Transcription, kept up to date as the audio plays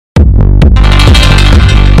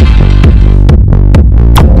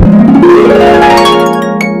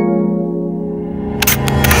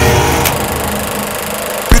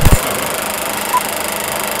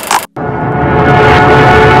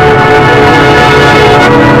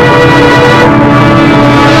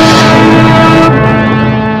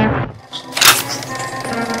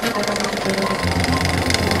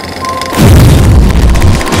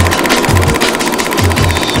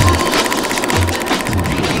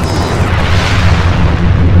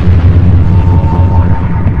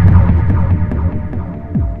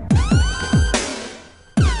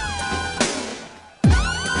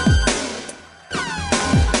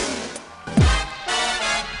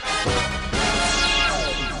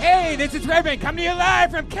this is Redban coming to you live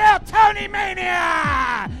from Kill Tony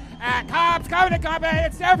Mania at Cobb's Comedy Club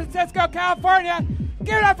in San Francisco, California.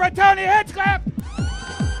 Give it up for Tony Hinchcliffe.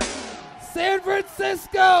 San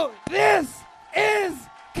Francisco, this is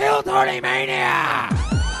Kill Tony Mania.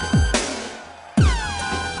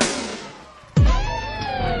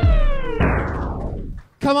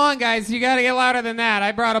 Come on, guys, you gotta get louder than that.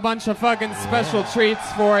 I brought a bunch of fucking special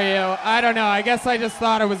treats for you. I don't know, I guess I just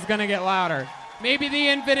thought it was gonna get louder. Maybe the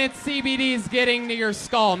infinite CBD's getting to your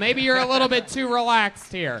skull. Maybe you're a little bit too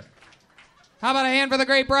relaxed here. How about a hand for the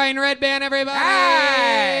great Brian Redban, everybody?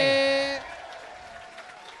 Hi.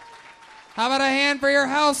 How about a hand for your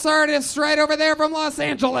house artist right over there from Los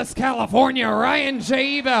Angeles, California, Ryan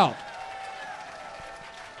J. Ebel.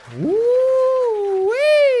 Woo-wee!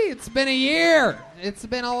 It's been a year. It's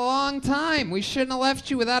been a long time. We shouldn't have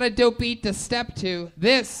left you without a dope beat to step to.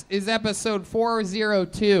 This is episode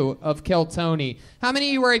 402 of Kill Tony. How many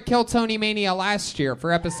of you were at Kill Tony Mania last year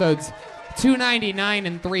for episodes 299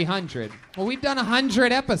 and 300? Well, we've done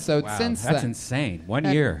 100 episodes since then. That's insane. One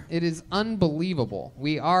year. It is unbelievable.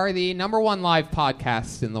 We are the #1 live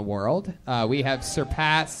podcast in the world. We have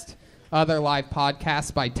surpassed other live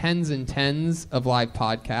podcasts by tens and tens of live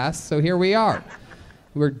podcasts. So here we are.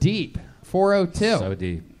 We're deep. 402. So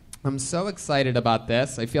deep. I'm so excited about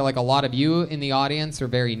this. I feel like a lot of you in the audience are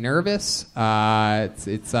very nervous. Perhaps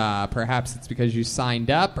it's because you signed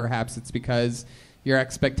up. Perhaps it's because your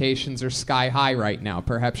expectations are sky high right now.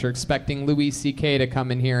 Perhaps you're expecting Louis C.K. to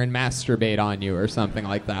come in here and masturbate on you or something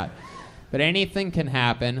like that. But anything can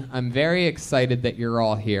happen. I'm very excited that you're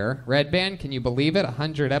all here. Redban, can you believe it?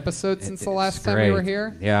 100 episodes since the last time we were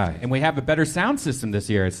here? Yeah, and we have a better sound system this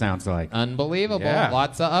year, it sounds like. Unbelievable. Yeah.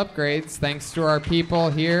 Lots of upgrades thanks to our people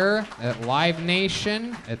here at Live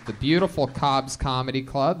Nation, at the beautiful Cobb's Comedy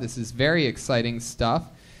Club. This is very exciting stuff.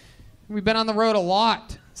 We've been on the road a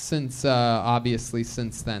lot since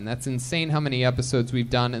then. That's insane how many episodes we've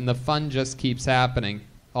done, and the fun just keeps happening.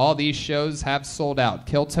 All these shows have sold out.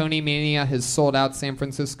 Kill Tony Mania has sold out San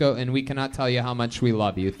Francisco, and we cannot tell you how much we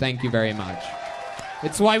love you. Thank you very much.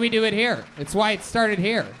 It's why we do it here. It's why it started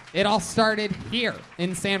here. It all started here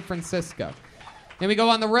in San Francisco. Then we go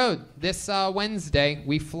on the road. This Wednesday,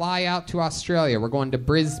 we fly out to Australia. We're going to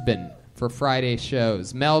Brisbane for Friday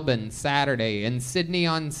shows, Melbourne Saturday, and Sydney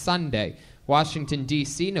on Sunday. Washington,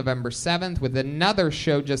 D.C., November 7th, with another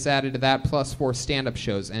show just added to that, plus 4 stand-up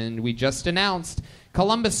shows. And we just announced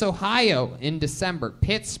Columbus, Ohio in December,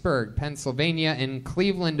 Pittsburgh, Pennsylvania, and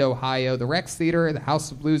Cleveland, Ohio, the Rex Theater, the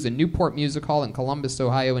House of Blues, and Newport Music Hall in Columbus,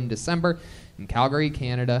 Ohio in December, and Calgary,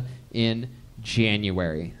 Canada in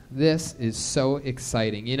January. This is so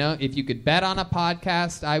exciting. You know, if you could bet on a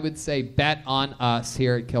podcast, I would say bet on us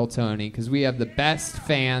here at Kill Tony, because we have the best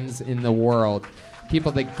fans in the world.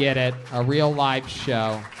 People that get it, a real live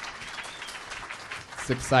show. It's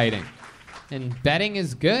exciting. And betting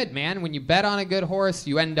is good, man. When you bet on a good horse,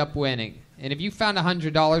 you end up winning. And if you found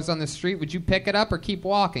 $100 on the street, would you pick it up or keep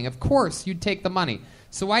walking? Of course, you'd take the money.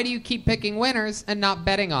 So why do you keep picking winners and not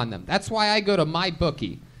betting on them? That's why I go to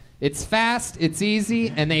MyBookie. It's fast, it's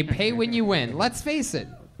easy, and they pay when you win. Let's face it,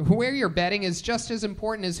 where you're betting is just as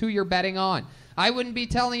important as who you're betting on. I wouldn't be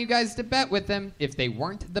telling you guys to bet with them if they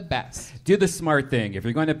weren't the best. Do the smart thing. If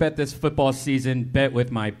you're going to bet this football season, bet with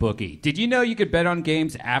MyBookie. Did you know you could bet on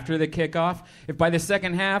games after the kickoff? If by the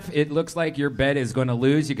second half it looks like your bet is going to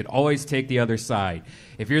lose, you could always take the other side.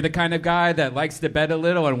 If you're the kind of guy that likes to bet a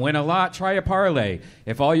little and win a lot, try a parlay.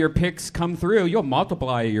 If all your picks come through, you'll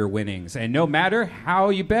multiply your winnings. And no matter how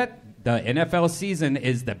you bet, the NFL season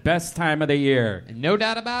is the best time of the year. No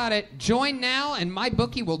doubt about it. Join now and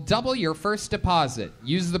MyBookie will double your first deposit.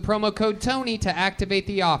 Use the promo code TONY to activate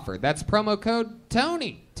the offer. That's promo code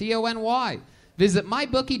TONY, T-O-N-Y. Visit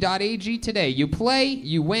mybookie.ag today. You play,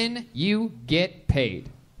 you win, you get paid.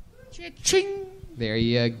 Cha-ching. There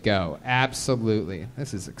you go. Absolutely.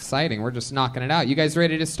 This is exciting. We're just knocking it out. You guys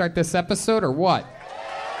ready to start this episode or what?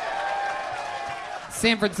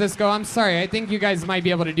 San Francisco, I'm sorry. I think you guys might be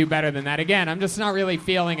able to do better than that. Again, I'm just not really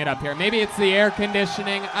feeling it up here. Maybe it's the air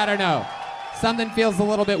conditioning. I don't know. Something feels a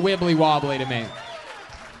little bit wibbly-wobbly to me.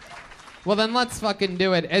 Well, then let's fucking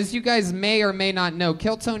do it. As you guys may or may not know,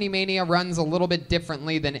 Kill Tony Mania runs a little bit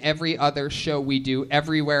differently than every other show we do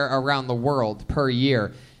everywhere around the world per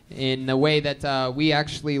year, in the way that we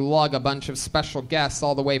actually lug a bunch of special guests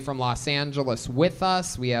all the way from Los Angeles with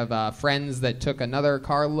us. We have friends that took another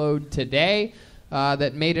carload today.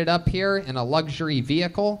 That made it up here in a luxury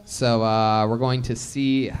vehicle. So we're going to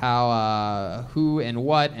see how, who and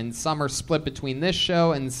what, and some are split between this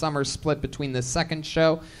show and some are split between the second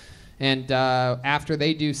show. And after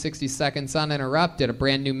they do 60 Seconds Uninterrupted, a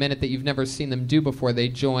brand new minute that you've never seen them do before, they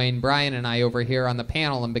join Brian and I over here on the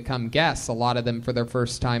panel and become guests, a lot of them for their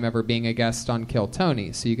first time ever being a guest on Kill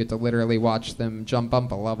Tony. So you get to literally watch them jump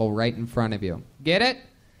up a level right in front of you. Get it?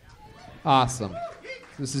 Awesome.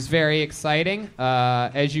 This is very exciting.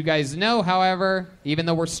 As you guys know, however, even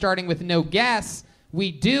though we're starting with no guests,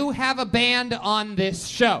 we do have a band on this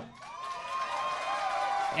show.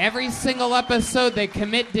 Every single episode, they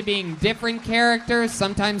commit to being different characters.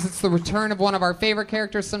 Sometimes it's the return of one of our favorite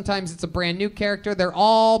characters. Sometimes it's a brand new character. They're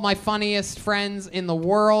all my funniest friends in the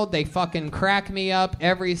world. They fucking crack me up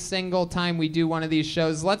every single time we do one of these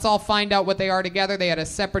shows. Let's all find out what they are together. They had a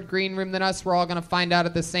separate green room than us. We're all going to find out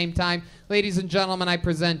at the same time. Ladies and gentlemen, I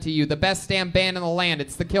present to you the best damn band in the land.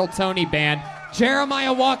 It's the Kill Tony Band.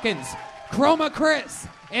 Jeremiah Watkins, Chroma Chris,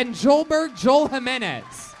 and Joel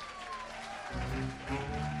Jimenez.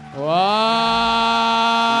 Whoa!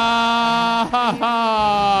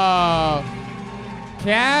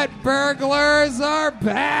 Cat burglars are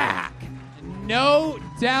back! No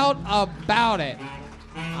doubt about it.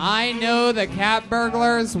 I know the cat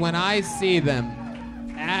burglars when I see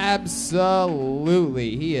them.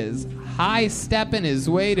 Absolutely. He is high-stepping his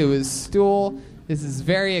way to his stool. This is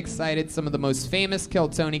very excited. Some of the most famous Kill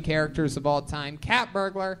Tony characters of all time. Cat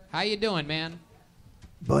burglar, how you doing, man?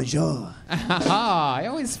 Bonjour. I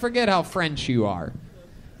always forget how French you are.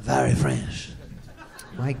 Very French.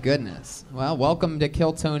 My goodness. Well, welcome to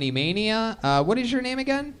Kill Tony Mania. What is your name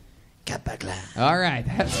again? Cat burglar. All right,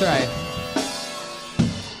 that's right.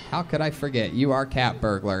 How could I forget? You are Cat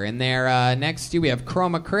Burglar. And there next to you we have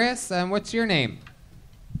Chroma Chris. And what's your name?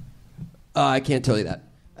 I can't tell you that.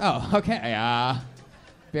 Oh, okay.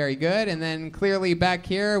 Very good. And then clearly back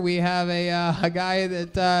here we have a guy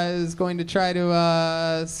that is going to try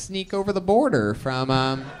to sneak over the border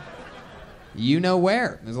from you know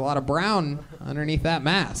where. There's a lot of brown underneath that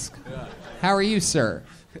mask. Yeah. How are you, sir?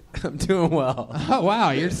 I'm doing well. Oh,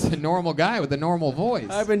 wow. You're just a normal guy with a normal voice.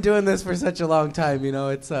 I've been doing this for such a long time. You know,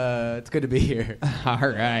 it's good to be here. All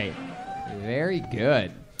right. Very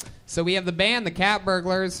good. So we have the band, the Cat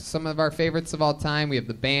Burglars, some of our favorites of all time. We have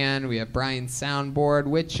the band, we have Brian's soundboard,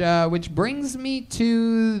 which brings me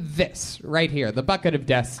to this right here, the Bucket of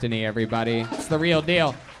Destiny, everybody. It's the real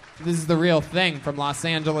deal. This is the real thing from Los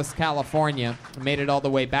Angeles, California. I made it all the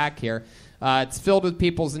way back here. It's filled with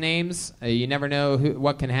people's names. You never know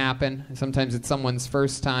what can happen. Sometimes it's someone's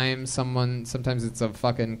first time. Sometimes it's a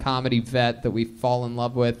fucking comedy vet that we fall in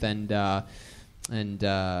love with, and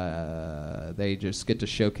they just get to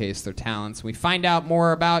showcase their talents. We find out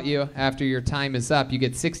more about you after your time is up. You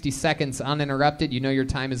get 60 seconds uninterrupted. You know your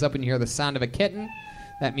time is up when you hear the sound of a kitten.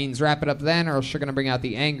 That means wrap it up then, or else you're going to bring out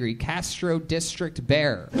the angry Castro District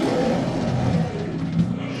Bear.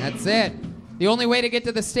 That's it. The only way to get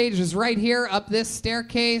to the stage is right here, up this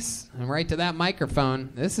staircase, and right to that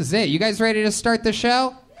microphone. This is it. You guys ready to start the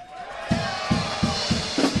show?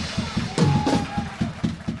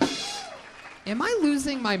 Am I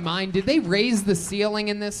losing my mind? Did they raise the ceiling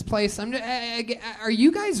in this place? Are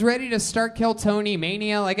you guys ready to start Kill Tony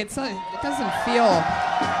Mania? Like, it doesn't feel...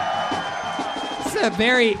 It's a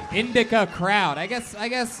very indica crowd. I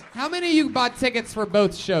guess, how many of you bought tickets for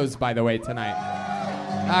both shows, by the way, tonight?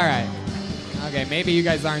 All right. Okay, maybe you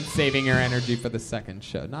guys aren't saving your energy for the second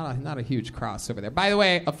show. Not a huge crossover there. By the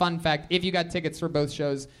way, a fun fact, if you got tickets for both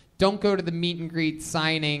shows, don't go to the meet and greet,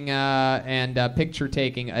 signing, and picture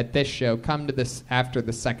taking at this show. Come to this after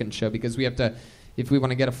the second show, because we have to, if we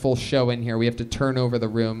want to get a full show in here, we have to turn over the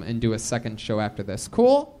room and do a second show after this.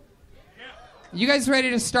 Cool? Yeah. You guys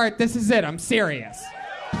ready to start? This is it. I'm serious.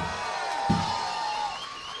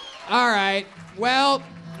 All right. Well,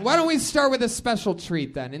 why don't we start with a special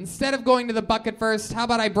treat then? Instead of going to the bucket first, how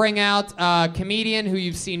about I bring out a comedian who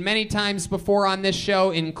you've seen many times before on this show,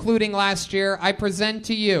 including last year. I present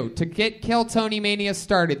to you, to get Kill Tony Mania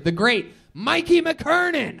started, the great Mikey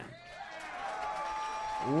McKernan.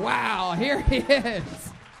 Wow, here he is.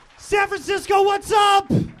 San Francisco, what's up?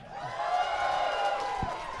 Woo!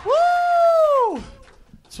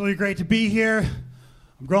 It's really great to be here.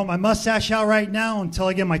 I'm growing my mustache out right now until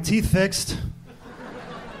I get my teeth fixed.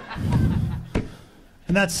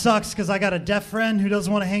 And that sucks because I got a deaf friend who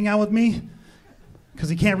doesn't want to hang out with me because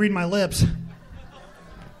he can't read my lips.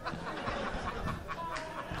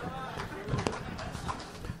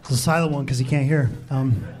 It's a silent one because he can't hear.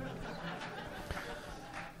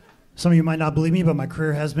 Some of you might not believe me, but my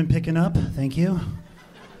career has been picking up. Thank you.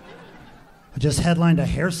 I just headlined a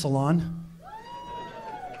hair salon.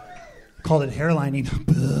 Called it hairlining.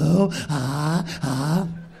 Boo,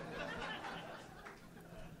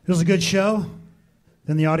 It was a good show.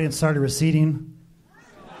 Then the audience started receding.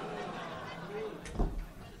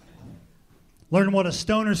 Learned what a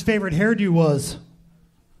stoner's favorite hairdo was.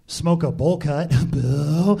 Smoke a bowl cut.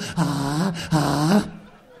 Boo.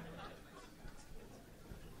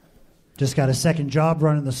 Just got a second job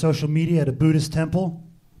running the social media at a Buddhist temple.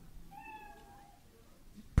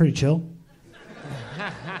 Pretty chill.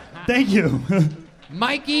 Thank you.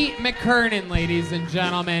 Mikey McKernan, ladies and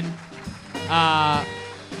gentlemen.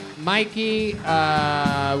 Mikey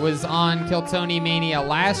was on Kill Tony Mania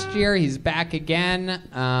last year. He's back again.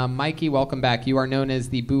 Mikey, welcome back. You are known as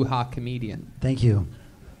the Boo-Ha comedian. Thank you.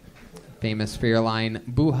 Famous for your line,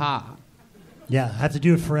 Boo-Ha. Yeah, I have to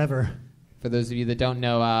do it forever. For those of you that don't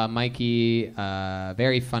know, Mikey,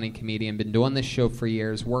 very funny comedian, been doing this show for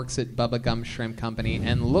years, works at Bubba Gum Shrimp Company,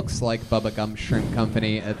 and looks like Bubba Gum Shrimp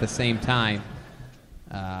Company at the same time.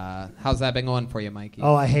 How's that been going for you, Mikey?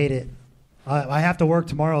 Oh, I hate it. I have to work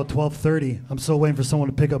tomorrow at 12:30. I'm still waiting for someone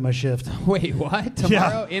to pick up my shift. Wait, what?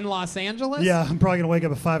 Tomorrow in Los Angeles? Yeah, I'm probably going to wake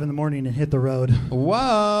up at 5 in the morning and hit the road.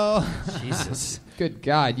 Whoa. Jesus. Good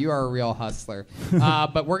God, you are a real hustler.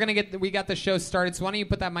 But we got the show started, so why don't you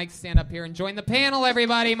put that mic stand up here and join the panel,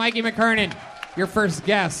 everybody. Mikey McKernan, your first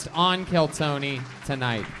guest on Kill Tony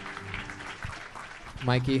tonight.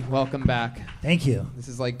 Mikey, welcome back. Thank you. This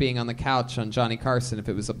is like being on the couch on Johnny Carson if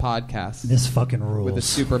it was a podcast. This fucking rules. With a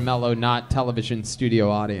super mellow, not television studio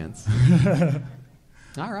audience.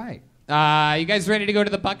 All right. You guys ready to go to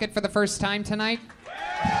the bucket for the first time tonight?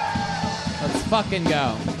 Let's fucking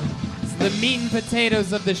go. It's the meat and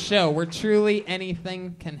potatoes of the show where truly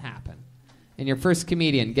anything can happen. And your first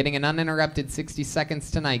comedian getting an uninterrupted 60 seconds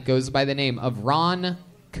tonight goes by the name of Ron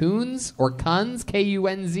Kunze, or Kunze,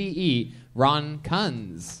 Kunze. Ron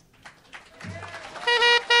Kunze.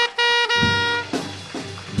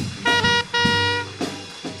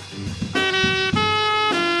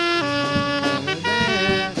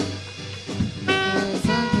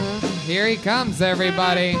 Here he comes,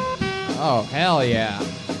 everybody. Oh, hell yeah.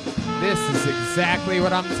 This is exactly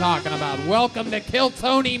what I'm talking about. Welcome to Kill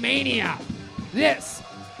Tony Mania. This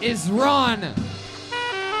is Ron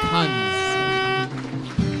Kunze.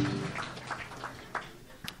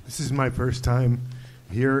 This is my first time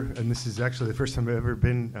here, and this is actually the first time I've ever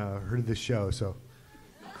been heard of this show, so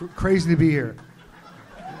crazy to be here.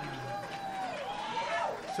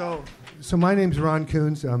 So my name's Ron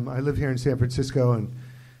Kunze. I live here in San Francisco, and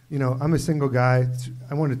I'm a single guy.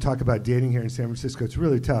 I want to talk about dating here in San Francisco. It's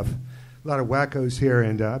really tough. A lot of wackos here,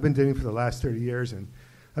 and I've been dating for the last 30 years, and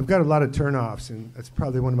I've got a lot of turnoffs, and that's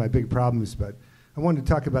probably one of my big problems, but I wanted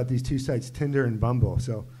to talk about these two sites, Tinder and Bumble.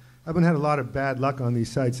 So I've had a lot of bad luck on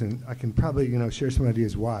these sites, and I can probably, share some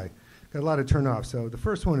ideas why. Got a lot of turnoffs. So the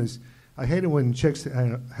first one is I hate it when chicks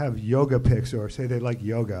have yoga pics or say they like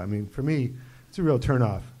yoga. I mean, for me, it's a real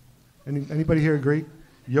turnoff. Anybody here agree?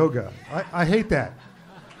 Yoga. I hate that.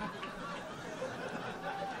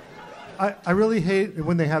 I really hate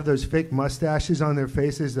when they have those fake mustaches on their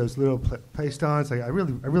faces, those little paste-ons. I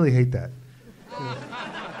really hate that.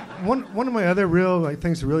 One of my other real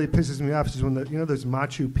things that really pisses me off is when those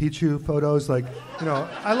Machu Picchu photos. I like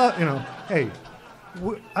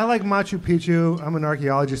Machu Picchu. I'm an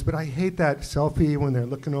archaeologist, but I hate that selfie when they're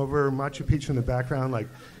looking over Machu Picchu in the background.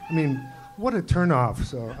 What a turnoff.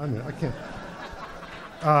 So I can't.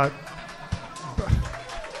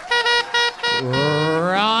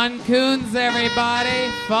 Ron Kunze,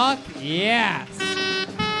 everybody. Fuck yes.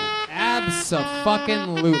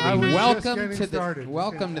 Abso-fucking-lutely.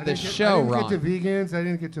 Welcome to the show, Ron. I didn't get to vegans. I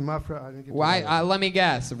didn't get to Muffra. I didn't get to Why? Let me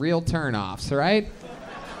guess. Real turnoffs, right?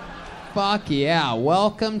 Fuck yeah.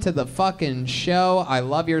 Welcome to the fucking show. I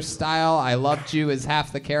love your style. I loved you as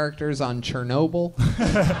half the characters on Chernobyl.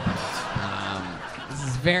 This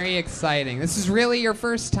is very exciting. This is really your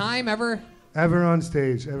first time ever? Ever on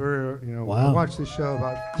stage. Wow. I watched this show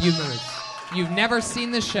about 2 minutes. You've never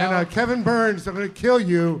seen the show? And Kevin Burns, I'm going to kill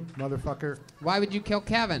you, motherfucker. Why would you kill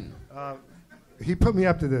Kevin? He put me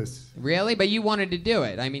up to this. Really? But you wanted to do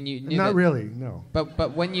it. I mean, you knew Not really, no.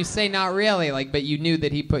 But when you say not really, but you knew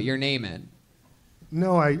that he put your name in.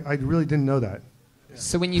 No, I really didn't know that.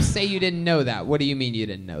 So when you say you didn't know that, what do you mean you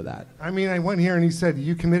didn't know that? I mean, I went here and he said,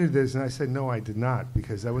 you committed this. And I said, no, I did not,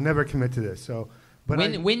 because I would never commit to this. So, but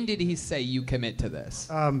when did he say you commit to this?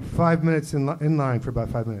 5 minutes in line for about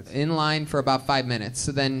 5 minutes. In line for about 5 minutes.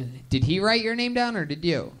 So then, did he write your name down or did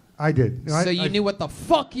you? I did. No, you knew what the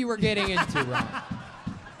fuck you were getting into, Ron.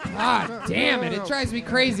 God damn it. It drives me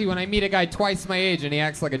crazy when I meet a guy twice my age and he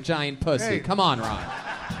acts like a giant pussy. Hey. Come on, Ron.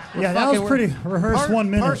 Yeah, that was pretty rehearsed 1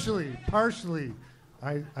 minute. Partially.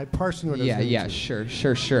 I partially know what I was Yeah,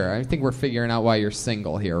 getting sure. I think we're figuring out why you're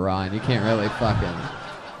single here, Ron. You can't really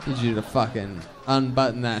need you to fucking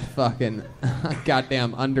unbutton that fucking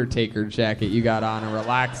goddamn Undertaker jacket you got on and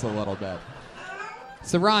relax a little bit.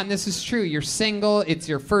 So Ron, this is true. You're single. It's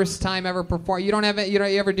your first time ever perform. You don't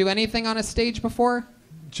ever do anything on a stage before?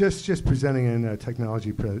 Just presenting in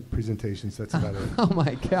technology presentations. That's about it. Oh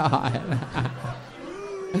my God.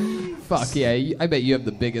 Fuck yeah. I bet you have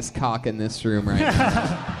the biggest cock in this room right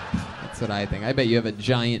now. That's what I think. I bet you have a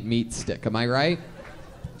giant meat stick. Am I right?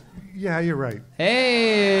 Yeah, you're right.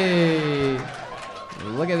 Hey.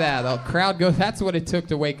 Look at that. The crowd goes, that's what it took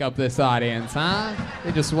to wake up this audience, huh?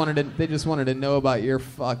 They just wanted to know about your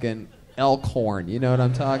fucking elk horn. You know what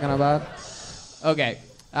I'm talking about? Okay.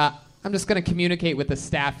 I'm just going to communicate with the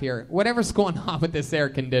staff here. Whatever's going on with this air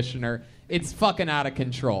conditioner, it's fucking out of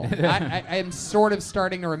control. I am sort of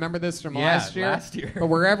starting to remember this from last year. But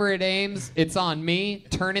wherever it aims, it's on me.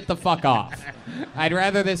 Turn it the fuck off. I'd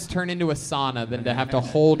rather this turn into a sauna than to have to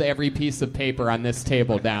hold every piece of paper on this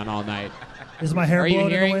table down all night. Is my hair Are you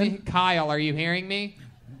blowing hearing in the me? wind? Kyle, are you hearing me?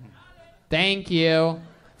 Thank you.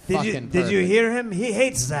 Did you hear him? He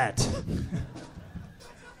hates that.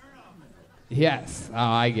 Yes. Oh,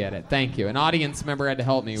 I get it. Thank you. An audience member had to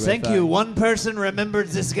help me with Thank you. One person remembered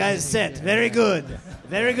this guy's set. Very good.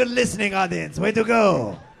 Very good listening, audience. Way to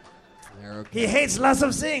go. Okay. He hates lots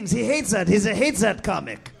of things. He hates that. He's a hates that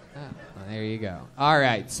comic. Well, there you go. All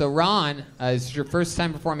right. So, Ron, this is your first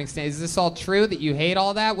time performing stage. Is this all true that you hate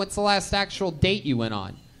all that? What's the last actual date you went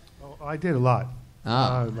on? Oh, I did a lot.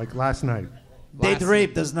 Like last night. Date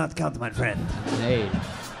rape does not count, my friend. Hey.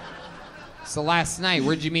 So last night,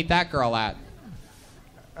 where'd you meet that girl at?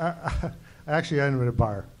 I actually ended at a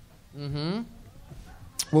bar. Mm-hmm.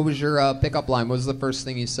 What was your pickup line? What was the first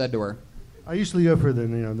thing you said to her? I usually go for the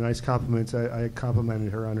nice compliments. I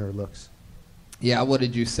complimented her on her looks. Yeah, what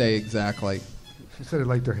did you say exactly? She said I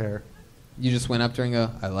liked her hair. You just went up to her and go,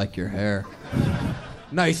 I like your hair.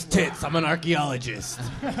 Nice tits. I'm an archaeologist.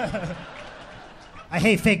 I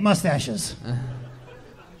hate fake mustaches.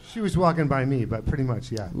 She was walking by me, but pretty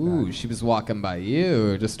much, yeah. Ooh, she was walking by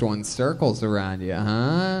you, just doing circles around you,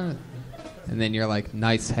 huh? And then you're like,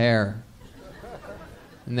 nice hair.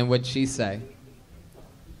 And then what'd she say?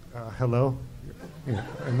 Hello. Yeah.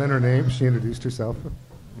 And then her name, she introduced herself.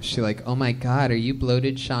 Was she like, oh my God, are you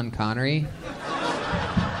bloated Sean Connery?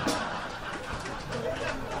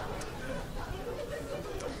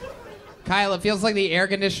 Kyle, it feels like the air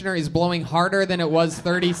conditioner is blowing harder than it was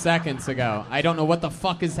 30 seconds ago. I don't know what the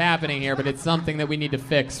fuck is happening here, but it's something that we need to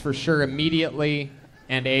fix for sure immediately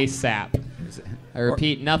and ASAP. I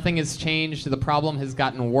repeat, nothing has changed. The problem has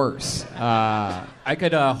gotten worse. I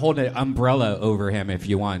could hold an umbrella over him if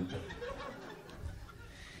you want.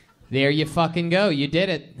 There you fucking go. You did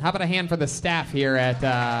it. How about a hand for the staff here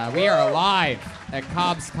at, we are live at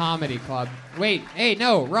Cobb's Comedy Club. Wait, hey,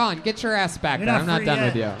 no, Ron, get your ass back You're there. not I'm not free done yet.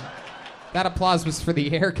 with you. That applause was for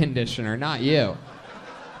the air conditioner, not you.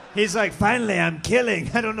 He's like, finally, I'm killing.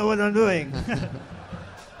 I don't know what I'm doing.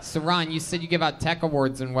 So, Ron, you said you give out tech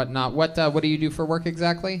awards and whatnot. What do you do for work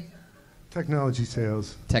exactly? Technology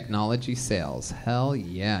sales. Technology sales. Hell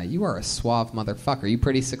yeah. You are a suave motherfucker. You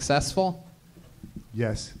pretty successful?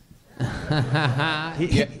 Yes.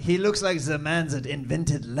 He looks like the man that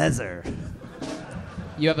invented leather.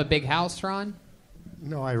 You have a big house, Ron?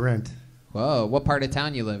 No, I rent. Whoa. What part of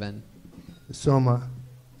town you live in? Soma,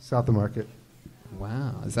 South of Market.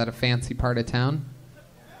 Wow. Is that a fancy part of town?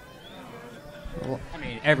 I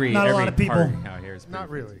mean, every Not a lot of people. part out here is pretty Not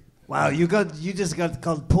really. Wow, you just got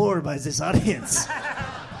called poor by this audience.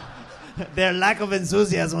 Their lack of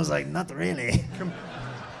enthusiasm was like, not really.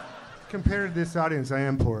 Compared to this audience, I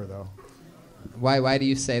am poor, though. Why do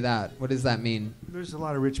you say that? What does that mean? There's a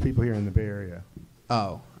lot of rich people here in the Bay Area.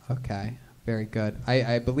 Oh, okay. Very good.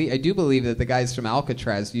 I do believe that the guys from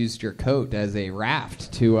Alcatraz used your coat as a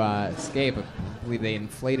raft to escape. I believe they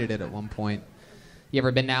inflated it at one point. You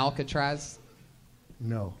ever been to Alcatraz?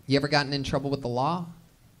 No. You ever gotten in trouble with the law?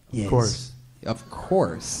 Yes. Of course. Of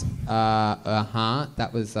course. That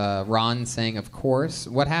was Ron saying of course.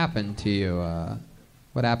 What happened to you?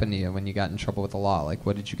 What happened to you when you got in trouble with the law? Like,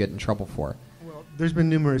 what did you get in trouble for? Well, there's been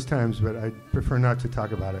numerous times, but I prefer not to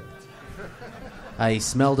talk about it. I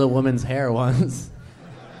smelled a woman's hair once.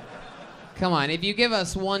 Come on, if you give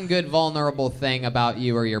us one good vulnerable thing about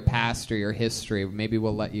you or your past or your history, maybe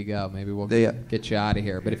we'll let you go. Maybe we'll get you out of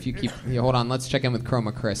here. But if you keep... hold on, let's check in with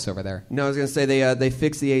Chroma Chris over there. No, I was going to say they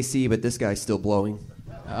fixed the AC, but this guy's still blowing.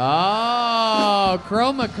 Oh,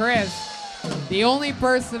 Chroma Chris. The only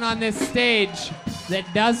person on this stage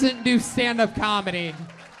that doesn't do stand-up comedy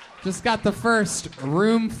just got the first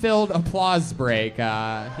room-filled applause break.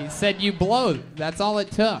 He said you blow. That's all it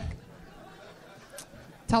took.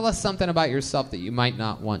 Tell us something about yourself that you might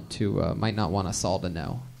not want us all to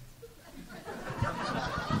know.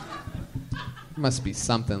 Must be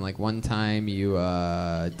something like one time you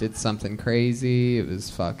did something crazy. It was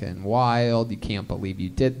fucking wild. You can't believe you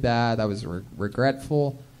did that. That was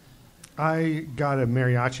regretful. I got a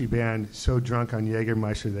mariachi band so drunk on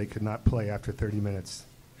Jägermeister they could not play after 30 minutes.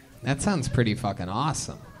 That sounds pretty fucking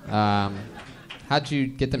awesome. How'd you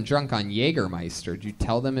get them drunk on Jägermeister? Did you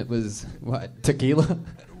tell them it was, what, tequila?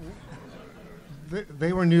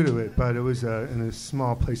 They were new to it, but it was in a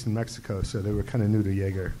small place in Mexico, so they were kind of new to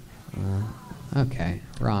Jaeger. Okay,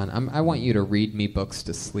 Ron, I want you to read me books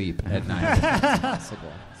to sleep at night if that's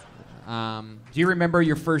possible. Do you remember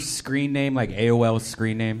your first screen name, like AOL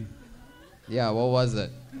screen name? Yeah, what was it?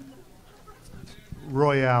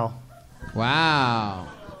 Royale. Wow.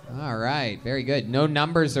 All right, very good. No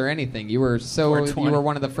numbers or anything. You were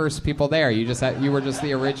one of the first people there. You were just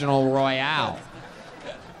the original Royale.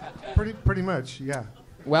 Pretty much, yeah.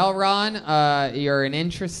 Well, Ron, you're an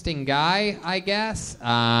interesting guy, I guess.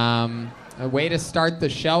 A way to start the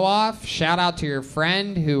show off. Shout out to your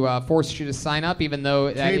friend who forced you to sign up, even though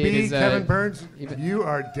it is Kevin Burns, you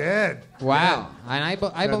are dead. Wow, and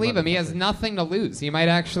I believe him. He has nothing to lose. He might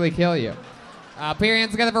actually kill you. Put your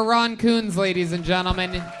hands together for Ron Coons, ladies and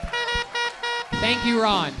gentlemen. Thank you,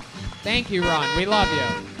 Ron. Thank you, Ron. We love you.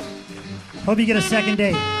 Hope you get a second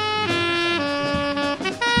date.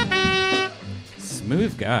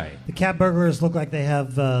 Smooth guy. The cat burglars look like they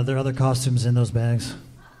have their other costumes in those bags.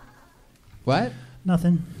 What?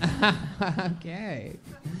 Nothing. Okay.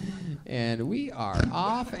 And we are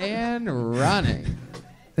off and running.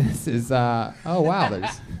 This is oh wow,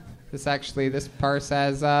 this part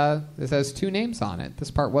has two names on it. This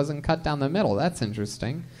part wasn't cut down the middle. That's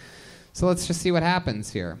interesting. So let's just see what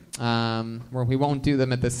happens here. Well, we won't do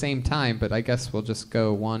them at the same time, but I guess we'll just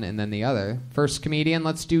go one and then the other. First comedian,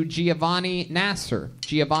 let's do Giovanni Nasser.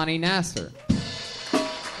 Giovanni Nasser.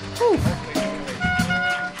 Whew.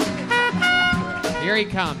 Here he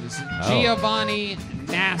comes. Giovanni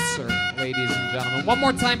Nasser, ladies and gentlemen. One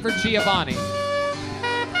more time for Giovanni.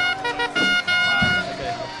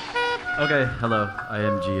 Okay, hello. I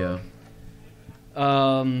am Gio.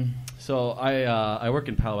 So I work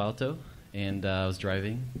in Palo Alto, and I was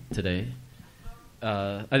driving today.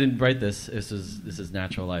 I didn't write this. This is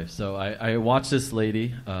natural life. So I watched this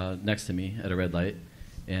lady next to me at a red light,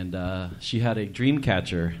 and she had a dream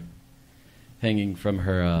catcher hanging from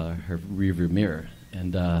her rearview mirror.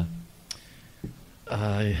 And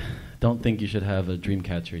I don't think you should have a dream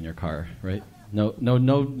catcher in your car, right? No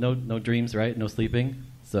dreams, right? No sleeping.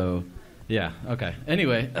 So, yeah. Okay.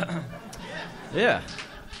 Anyway, yeah.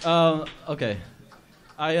 Okay.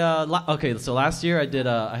 So last year I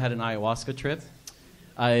had an ayahuasca trip.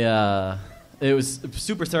 It was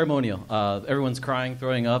super ceremonial. Everyone's crying,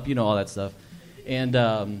 throwing up, all that stuff. And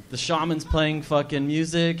the shaman's playing fucking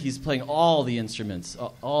music. He's playing all the instruments.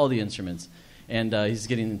 And he's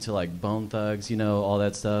getting into like Bone Thugs, all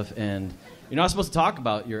that stuff. And you're not supposed to talk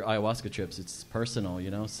about your ayahuasca trips. It's personal,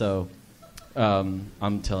 So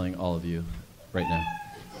I'm telling all of you right now.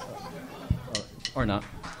 Or not.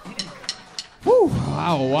 Whew.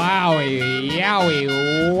 Oh, wowie, yowie,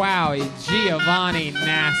 wowie, Giovanni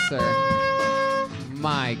Nasser.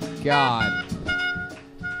 My God.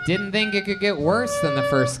 Didn't think it could get worse than the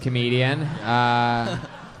first comedian.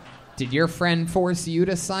 Did your friend force you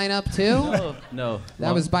to sign up too? No.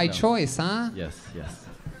 That was by choice, huh? Yes.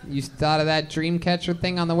 You thought of that Dreamcatcher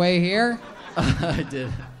thing on the way here? I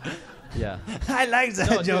did. Yeah. I like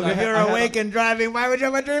that joke. If you're awake and driving, why would you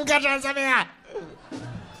have a dream catcher on something like that?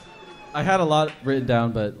 I had a lot written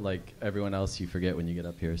down, but like everyone else, you forget when you get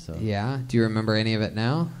up here. So. Yeah. Do you remember any of it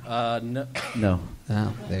now? No.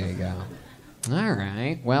 Oh, there you go. All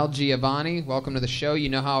right. Well, Giovanni, welcome to the show. You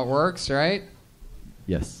know how it works, right?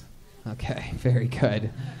 Yes. Okay. Very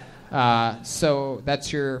good. So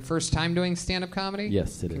that's your first time doing stand-up comedy?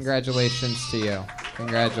 Yes, it is. Congratulations to you.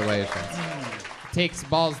 Congratulations. It takes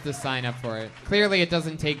balls to sign up for it. Clearly, it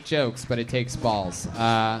doesn't take jokes, but it takes balls.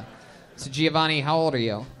 So, Giovanni, how old are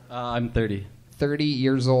you? I'm 30. 30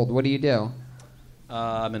 years old. What do you do?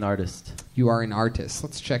 I'm an artist. You are an artist.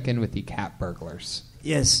 Let's check in with the cat burglars.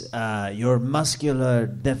 Yes, your muscular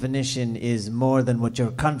definition is more than what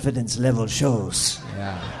your confidence level shows.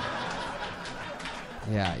 Yeah.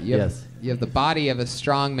 You have the body of a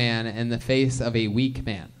strong man and the face of a weak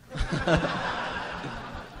man.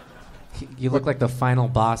 You look like the final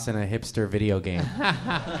boss in a hipster video game.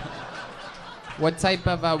 What type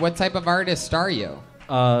of artist are you?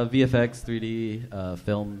 VFX, 3D,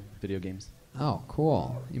 film, video games. Oh,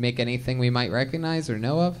 cool. You make anything we might recognize or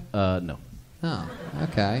know of? No. Oh,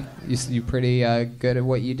 okay. You pretty good at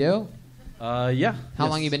what you do? Yeah. How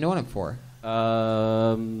long you been doing it for?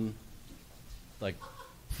 Like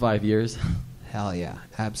 5 years. Hell yeah,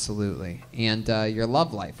 absolutely. And your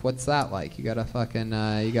love life, what's that like? You got a fucking,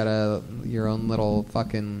 your own little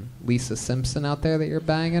fucking Lisa Simpson out there that you're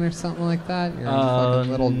banging or something like that? Your own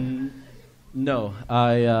fucking little... No,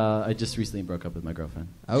 I just recently broke up with my girlfriend.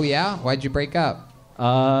 Oh yeah? Why'd you break up?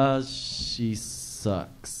 She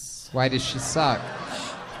sucks. Why does she suck?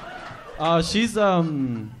 She's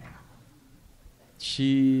no,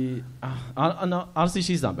 honestly,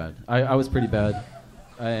 she's not bad. I was pretty bad,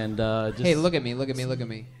 and just... Hey, look at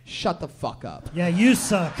me. Shut the fuck up. Yeah, you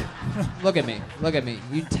suck. Look at me.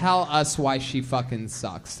 You tell us why she fucking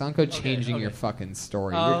sucks. Don't go changing your fucking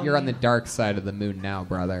story. You're on the dark side of the moon now,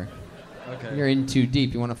 brother. Okay. You're in too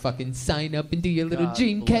deep. You want to fucking sign up and do your little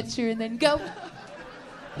dream catcher and then go?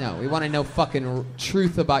 No, we want to know fucking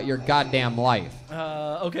truth about your goddamn life.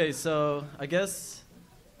 Okay, so I guess,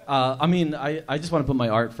 I just want to put my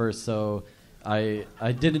art first. So I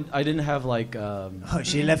didn't have like. Oh,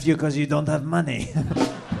 she left you because you don't have money.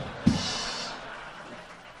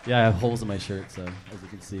 Yeah, I have holes in my shirt, so as you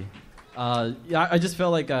can see. Yeah, I just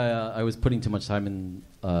felt like I was putting too much time in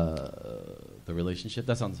the relationship.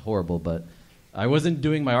 That sounds horrible, but I wasn't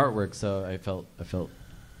doing my artwork, so I felt.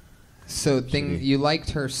 So you liked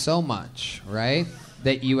her so much, right?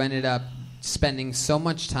 That you ended up spending so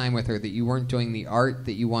much time with her that you weren't doing the art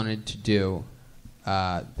that you wanted to do.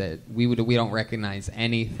 That we don't recognize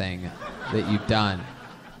anything that you've done.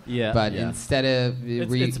 Yeah. But yeah. instead of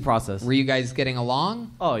it's a process. Were you guys getting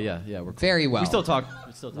along? Oh yeah, we're very well. We still talk.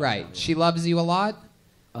 Right. She loves you a lot.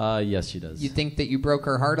 Yes, she does. You think that you broke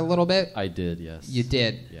her heart a little bit? I did. Yes. You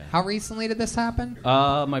did. Yeah. How recently did this happen?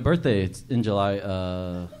 My birthday. It's in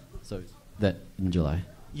July. In July.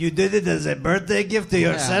 You did it as a birthday gift to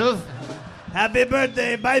yourself? Happy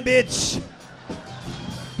birthday, bye, bitch.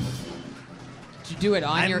 Did you do it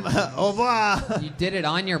on your... Au revoir. You did it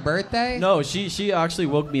on your birthday? No, she actually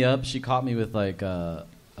woke me up. She caught me with like a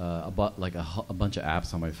bunch of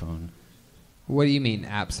apps on my phone. What do you mean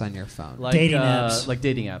apps on your phone? Like, dating apps. Like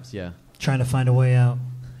dating apps, yeah. Trying to find a way out.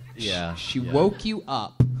 Yeah. She woke you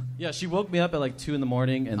up. Yeah, she woke me up at like 2 in the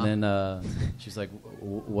morning, and then she's like,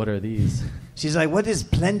 "What are these?" She's like, what is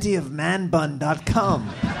plentyofmanbun.com?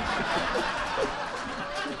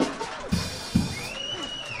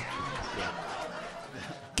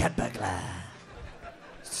 Cat burglar.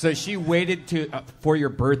 So she waited for your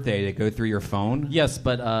birthday to go through your phone? Yes,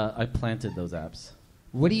 but I planted those apps.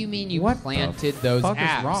 What do you mean you What planted the those fuck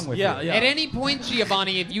apps? is wrong with Yeah, you? yeah. At any point,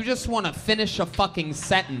 Giovanni, if you just want to finish a fucking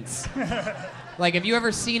sentence. Like, have you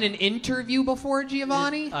ever seen an interview before,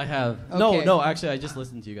 Giovanni? I have. Okay. No, actually, I just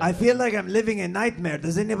listened to you guys. I feel like I'm living a nightmare.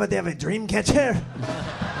 Does anybody have a dream catcher?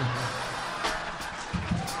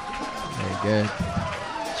 Very good.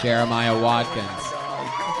 Jeremiah Watkins.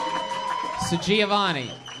 So,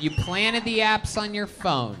 Giovanni, you planted the apps on your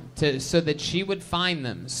phone so that she would find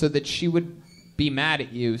them, so that she would be mad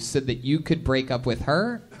at you, so that you could break up with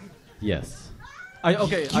her? Yes. You're I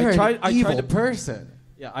an evil tried to person.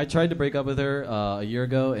 Yeah, I tried to break up with her a year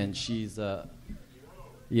ago, and she's I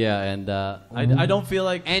don't feel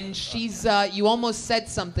like... And she's, you almost said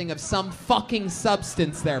something of some fucking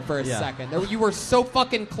substance there for a second. You were so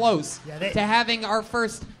fucking close to having our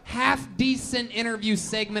first half-decent interview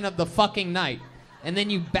segment of the fucking night. And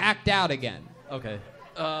then you backed out again. Okay.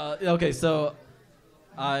 Okay, so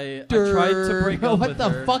I tried to break up with her. What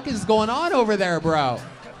the fuck is going on over there, bro?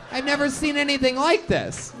 I've never seen anything like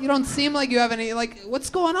this. You don't seem like you have any, like, what's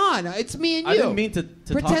going on? It's me and you. I didn't mean to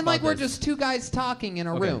Pretend talk about like we're this. just two guys talking in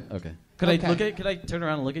a room. Okay. Could I turn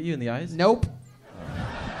around and look at you in the eyes? Nope.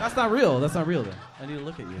 That's not real. That's not real then. I need to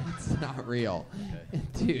look at you. It's not real. Okay.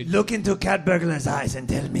 Dude. Look into Cat Burglar's eyes and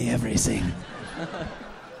tell me everything.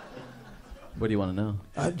 What do you want to know?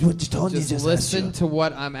 What Tony Just just listen asked to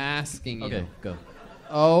what I'm asking you. Okay, go.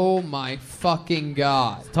 Oh my fucking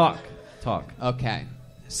God. Talk. Okay.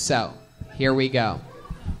 So, here we go.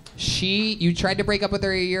 You tried to break up with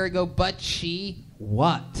her a year ago, but she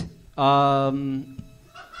what?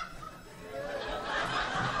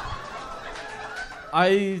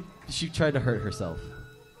 She tried to hurt herself.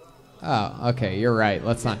 Oh, okay, you're right.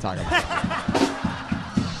 Let's not talk about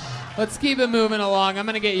that. Let's keep it moving along. I'm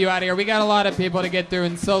going to get you out of here. We got a lot of people to get through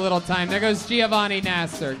in so little time. There goes Giovanni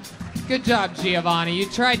Nasser. Good job, Giovanni. You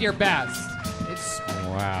tried your best.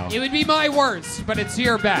 Wow. It would be my worst, but it's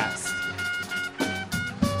your best.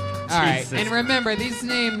 All right, Jesus. and remember, these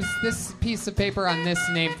names, this piece of paper on this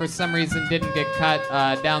name for some reason didn't get cut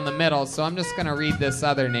down the middle, so I'm just going to read this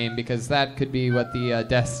other name because that could be what the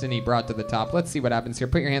destiny brought to the top. Let's see what happens here.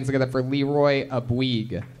 Put your hands together for Leroy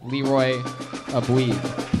Abweeg. Leroy Abweeg.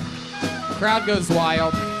 Crowd goes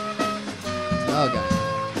wild. Oh,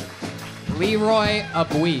 God. Leroy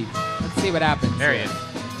Abweeg. Let's see what happens. There he is.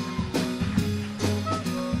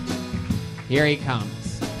 Here he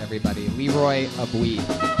comes, everybody. Leroy Abouid.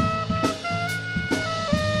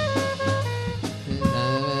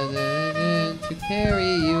 To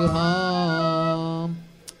carry you home.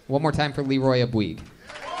 One more time for Leroy Abouid.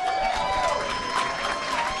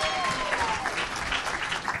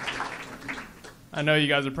 I know you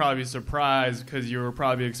guys are probably surprised because you were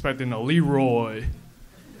probably expecting a Leroy.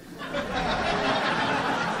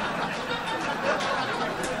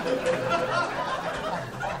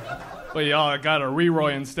 But y'all, I got a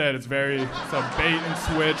Leroy instead. It's a bait and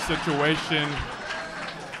switch situation.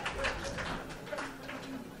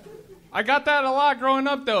 I got that a lot growing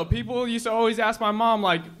up, though. People used to always ask my mom,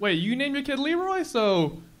 like, wait, you named your kid Leroy?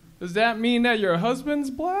 So does that mean that your husband's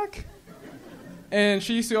black? And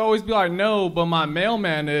she used to always be like, no, but my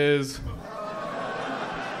mailman is.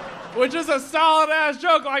 Which is a solid-ass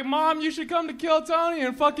joke. Like, Mom, you should come to Kill Tony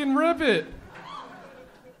and fucking rip it.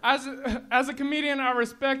 As a comedian, I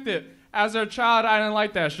respect it. As a child, I didn't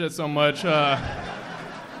like that shit so much.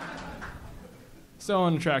 So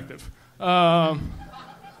unattractive. That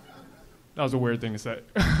was a weird thing to say.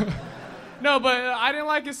 No, but I didn't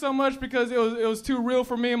like it so much because it was too real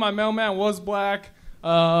for me. My mailman was black.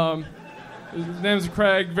 His name's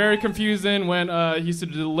Craig. Very confusing when he used to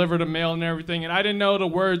deliver the mail and everything, and I didn't know the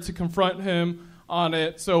word to confront him on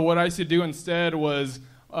it. So what I used to do instead was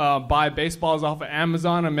buy baseballs off of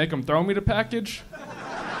Amazon and make him throw me the package.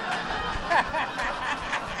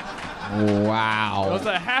 Wow. It was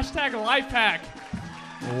a hashtag life hack.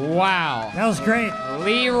 Wow. That was great.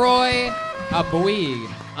 Leroy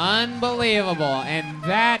Abouid. Unbelievable. And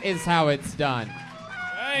that is how it's done.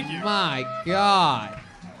 Thank you. My God.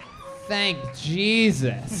 Thank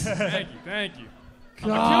Jesus. Thank you. I'm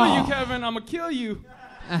God. gonna kill you, Kevin. I'm gonna kill you.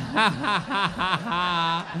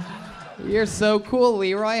 You're so cool,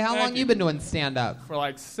 Leroy. How Thank long you been doing stand-up? For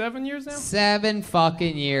like 7 years now? 7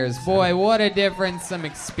 fucking years. Boy, what a difference some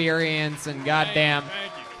experience and goddamn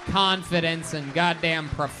Thank you. confidence and goddamn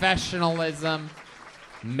professionalism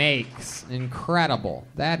makes. Incredible.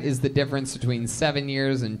 That is the difference between 7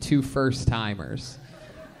 years and 2 first-timers.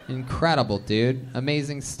 Incredible, dude.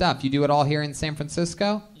 Amazing stuff. You do it all here in San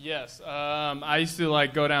Francisco? Yes. I used to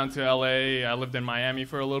like go down to LA. I lived in Miami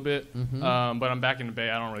for a little bit. But I'm back in the Bay.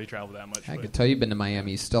 I don't really travel that much. I but- could tell you've been to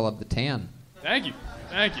Miami. You still have the tan. Thank you.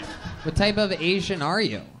 What type of Asian are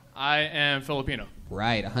you? I am Filipino.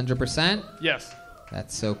 Right, 100%? Yes.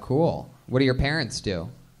 That's so cool. What do your parents do?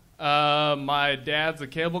 My dad's a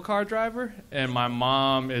cable car driver, and my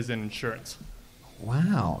mom is in insurance.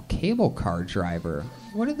 Wow, cable car driver.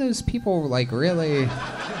 What are those people like really?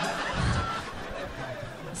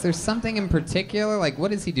 Is there something in particular? Like,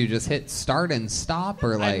 what does he do? Just hit start and stop,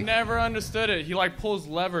 or I like? never understood it. He like pulls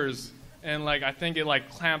levers, and like I think it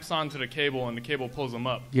like clamps onto the cable, and the cable pulls him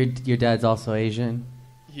up. Your dad's also Asian.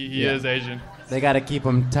 He is Asian. They got to keep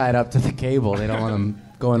him tied up to the cable. They don't want him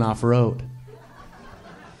going off road.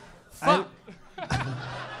 Fuck.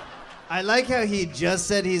 I like how he just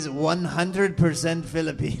said he's 100%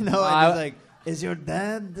 Filipino. And I- he's like, is your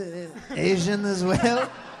dad Asian as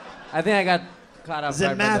well? I think I got caught up. The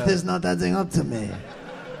right by math is not adding up to me.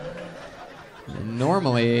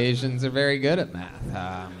 Normally, Asians are very good at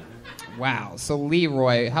math. Wow. So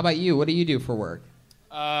Leroy, how about you? What do you do for work?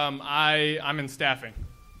 I'm in staffing.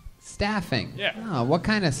 Staffing. Yeah. Oh, what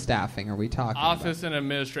kind of staffing are we talking about? Office and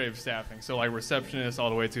administrative staffing. So like receptionists all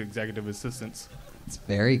the way to executive assistants. It's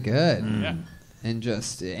very good. Yeah. And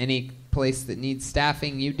just any place that needs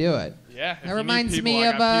staffing, you do it. Yeah. if That you need reminds people, me I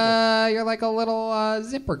of got you're like a little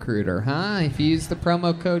ZipRecruiter, huh? If you use the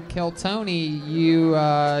promo code KillTony, you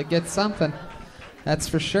get something. That's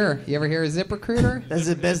for sure. You ever hear of ZipRecruiter? That's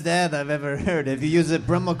the best ad I've ever heard. If you use the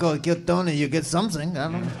promo code KillTony, you get something.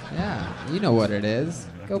 I don't know. Yeah, you know what it is.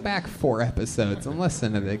 Go back 4 episodes and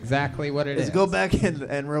listen to exactly what it is. Let's go back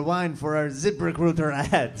and rewind for our ZipRecruiter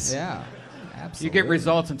ads. Yeah, absolutely. You get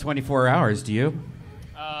results in 24 hours, do you?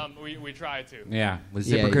 We try to. Yeah, what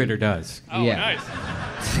Yeah, ZipRecruiter does. Oh, Yeah. nice.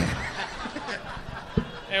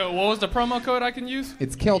 Hey, what was the promo code I can use?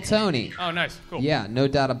 It's KillTony. Oh, nice. Cool. Yeah, no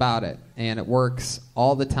doubt about it. And it works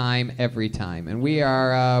all the time, every time. And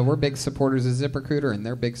we're big supporters of ZipRecruiter, and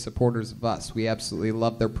they're big supporters of us. We absolutely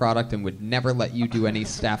love their product and would never let you do any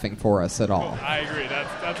staffing for us at all. I agree.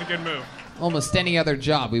 That's a good move. Almost any other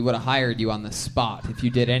job, we would have hired you on the spot if you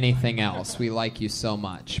did anything else. We like you so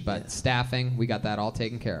much. But staffing, we got that all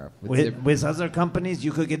taken care of. With other companies,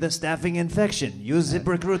 you could get a staffing infection. Use That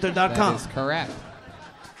ZipRecruiter.com. is correct.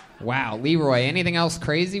 Wow, Leroy, anything else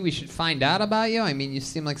crazy we should find out about you? I mean, you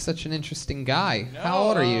seem like such an interesting guy. No, How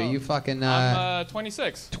old are you? You fucking... I'm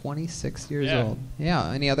 26. 26 years Yeah. old.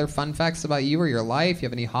 Yeah, any other fun facts about you or your life? You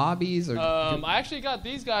have any hobbies? Or I actually got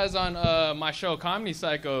these guys on my show, Comedy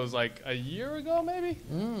Psychos, like a year ago, maybe?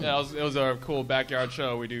 Yeah, it was a cool backyard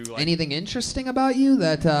show. We do like... anything interesting about you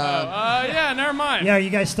that... yeah, never mind. Yeah, are you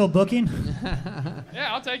guys still booking?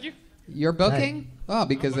 Yeah, I'll take you. You're booking? Oh,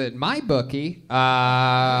 because at MyBookie,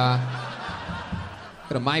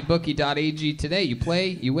 go to mybookie.ag today. You play,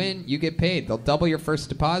 you win, you get paid. They'll double your first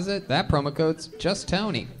deposit. That promo code's Just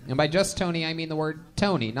Tony. And by Just Tony, I mean the word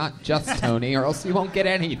Tony, not Just Tony, or else you won't get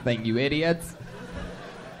anything, you idiots.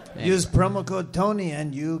 Use promo code Tony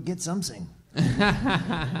and you get something.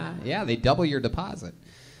 Yeah, they double your deposit.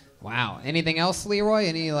 Wow. Anything else, Leroy?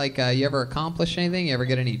 Any, like, you ever accomplish anything? You ever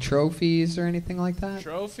get any trophies or anything like that?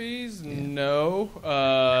 Trophies? No.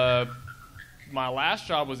 My last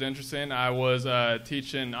job was interesting. I was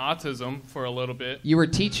teaching autism for a little bit. You were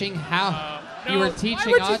teaching how... No, you were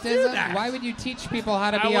teaching why would you autism? do that? Why would you teach people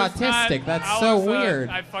how to be I was autistic? not- That's I so was,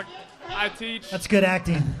 weird. I teach. That's good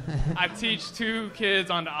acting. I teach 2 kids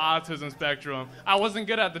on the autism spectrum. I wasn't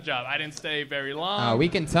good at the job. I didn't stay very long. We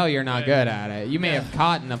can tell you're not good at it. You may have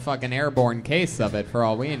caught in a fucking airborne case of it for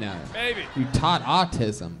all we know. Maybe. You taught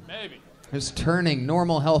autism. Maybe. Just turning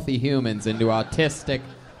normal, healthy humans into autistic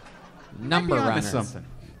number Might be onto runners. something.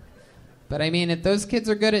 But I mean, if those kids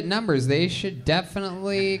are good at numbers, they should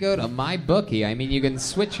definitely go to MyBookie. I mean, you can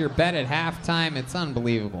switch your bet at halftime. It's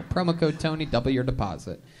unbelievable. Promo code Tony, double your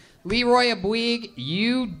deposit. Leroy Abweeg,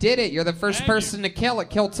 you did it. You're the first person to kill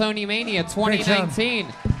at Kill Tony Mania 2019.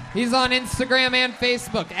 He's on Instagram and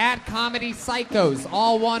Facebook at Comedy Psychos,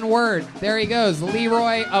 all one word. There he goes,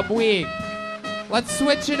 Leroy Abweeg. Let's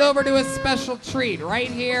switch it over to a special treat right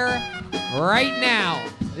here, right now.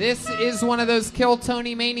 This is one of those Kill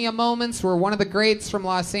Tony Mania moments where one of the greats from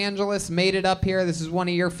Los Angeles made it up here. This is one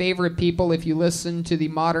of your favorite people if you listen to the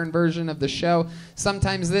modern version of the show.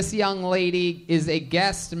 Sometimes this young lady is a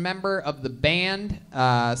guest member of the band.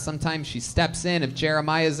 Sometimes she steps in. If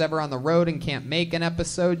Jeremiah's ever on the road and can't make an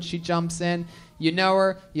episode, she jumps in. You know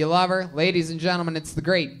her, you love her. Ladies and gentlemen, it's the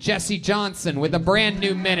great Jessie Johnson with a brand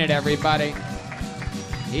new minute, everybody.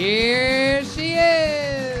 Here she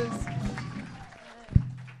is.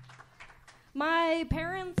 My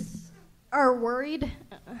parents are worried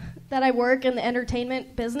that I work in the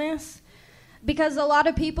entertainment business because a lot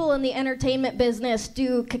of people in the entertainment business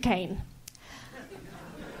do cocaine.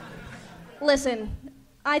 Listen,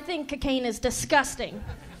 I think cocaine is disgusting.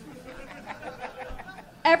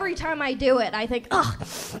 Every time I do it, I think, ugh.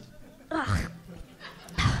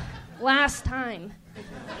 Last time.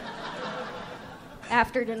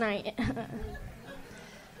 After tonight.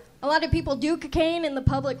 A lot of people do cocaine in the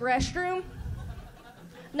public restroom.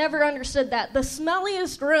 Never understood that. The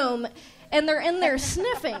smelliest room, and they're in there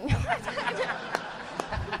sniffing.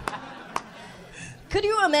 Could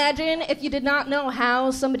you imagine if you did not know how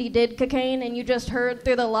somebody did cocaine and you just heard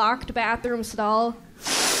through the locked bathroom stall,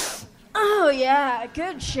 oh yeah,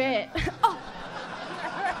 good shit. Oh.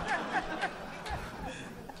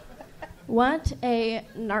 What a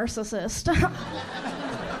narcissist.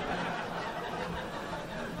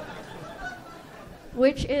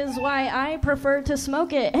 Which is why I prefer to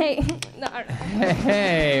smoke it. Hey. No.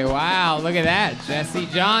 Hey, wow, look at that. Jessie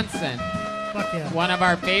Johnson. Fuck yeah. One of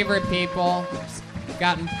our favorite people.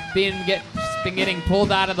 Been getting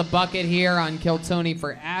pulled out of the bucket here on Kill Tony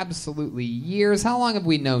for absolutely years. How long have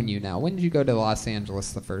we known you now? When did you go to Los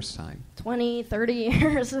Angeles the first time? 20, 30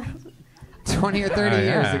 years. 20 or 30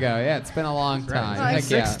 years ago. Yeah, it's been a long time. Right. Heck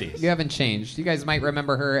yeah. 60s. You haven't changed. You guys might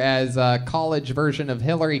remember her as a college version of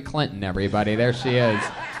Hillary Clinton, everybody. There she is.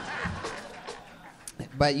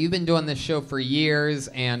 But you've been doing this show for years,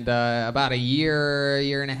 and about a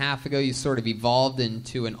year and a half ago, you sort of evolved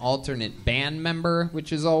into an alternate band member,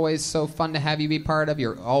 which is always so fun to have you be part of.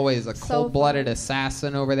 You're always a cold-blooded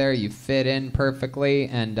assassin over there. You fit in perfectly,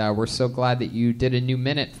 and we're so glad that you did a new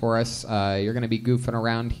minute for us. You're going to be goofing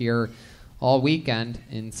around here all weekend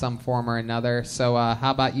in some form or another. So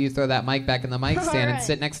how about you throw that mic back in the mic stand and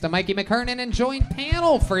sit next to Mikey McKernan and join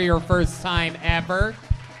panel for your first time ever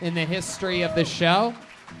in the history of the show.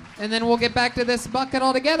 And then we'll get back to this bucket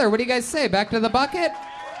altogether. What do you guys say? Back to the bucket?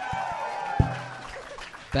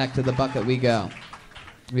 Back to the bucket we go.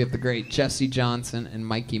 We have the great Jessie Johnson and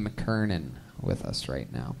Mikey McKernan with us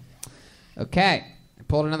right now. Okay. I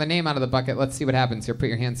pulled another name out of the bucket. Let's see what happens here. Put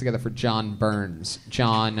your hands together for John Burns.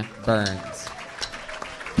 John Burns.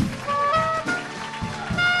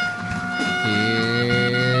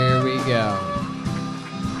 Here we go.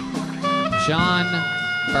 John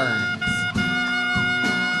Burns.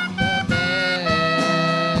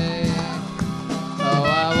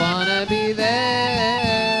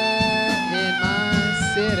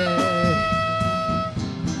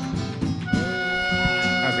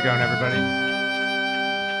 everybody.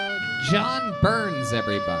 John Burns,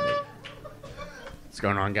 everybody. What's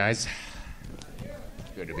going on, guys?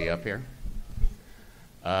 Good to be up here.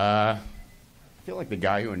 I feel like the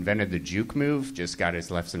guy who invented the juke move just got his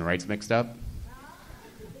lefts and rights mixed up.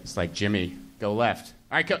 It's like, Jimmy, go left.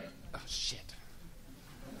 All right, go. Oh, shit.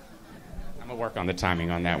 I'm going to work on the timing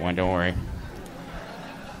on that one, don't worry.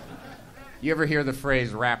 You ever hear the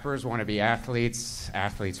phrase, rappers want to be athletes,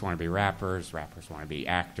 athletes want to be rappers, rappers want to be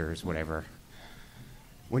actors, whatever?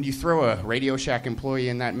 When you throw a Radio Shack employee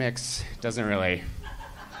in that mix, it doesn't really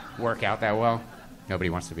work out that well. Nobody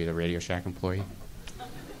wants to be the Radio Shack employee.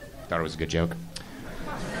 Thought it was a good joke.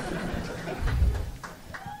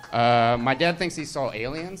 My dad thinks he saw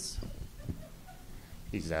aliens.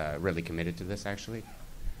 He's really committed to this, actually.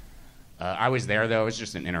 I was there, though. It was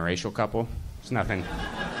just an interracial couple. It's nothing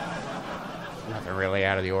really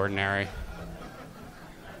out of the ordinary.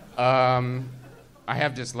 I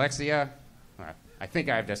have dyslexia. I think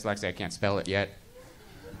I have dyslexia. I can't spell it yet.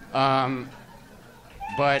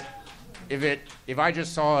 But if I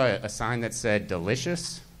just saw a sign that said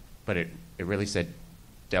delicious, but it really said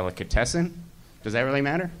delicatessen, does that really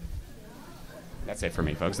matter? That's it for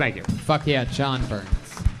me, folks. Thank you. Fuck yeah, John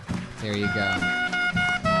Burns. There you go.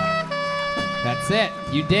 That's it.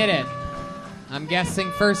 You did it. I'm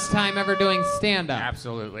guessing first time ever doing stand-up.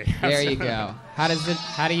 Absolutely. There you go. How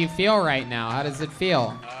do you feel right now? How does it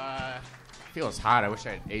feel? It feels hot. I wish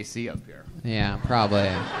I had AC up here. Yeah, probably.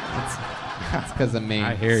 It's because of me.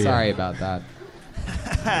 I hear you. Sorry about that.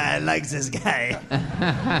 I like this guy.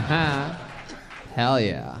 Hell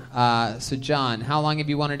yeah. So John, how long have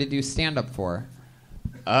you wanted to do stand-up for?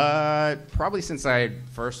 Probably since I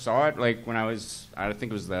first saw it, like when I think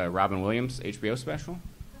it was the Robin Williams HBO special.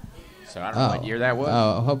 So I don't know what year that was.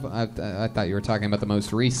 I thought you were talking about the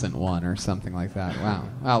most recent one or something like that.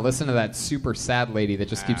 Wow, listen to that super sad lady that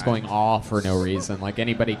just keeps going off for no reason. Like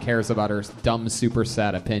anybody cares about her dumb, super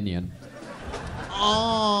sad opinion.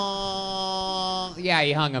 Oh, yeah,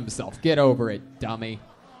 he hung himself. Get over it, dummy.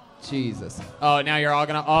 Jesus. Oh, now you're all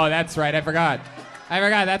gonna. Oh, that's right. I forgot.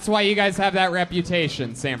 That's why you guys have that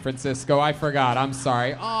reputation, San Francisco. I forgot. I'm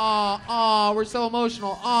sorry. Oh, we're so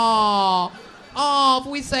emotional. Oh, if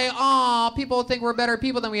we say people think we're better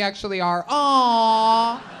people than we actually are.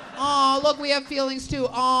 Look, we have feelings too.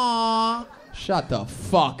 Shut the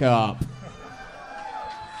fuck up.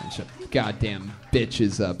 Bunch of goddamn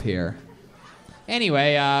bitches up here.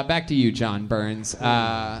 Anyway, back to you, John Burns.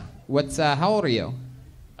 How old are you?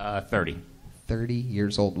 30. 30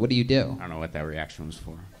 years old. What do you do? I don't know what that reaction was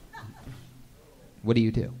for. What do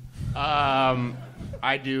you do?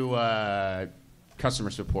 I do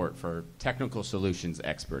customer support for Technical Solutions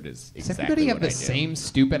Expert is exactly Does everybody have what the I do. same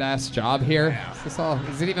stupid-ass job here? Yeah.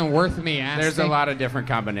 Is it even worth me asking? There's a lot of different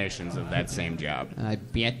combinations of that same job. I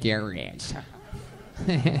bet there is.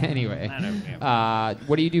 Anyway,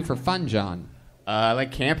 what do you do for fun, John? I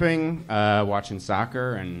like camping, watching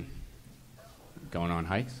soccer, and going on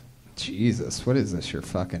hikes. Jesus, what is this, your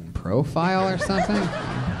fucking profile or something?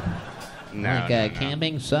 No,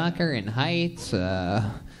 camping, soccer, and heights.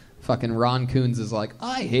 Fucking Ron Coons is like,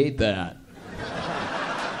 I hate that.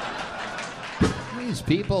 These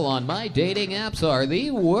people on my dating apps are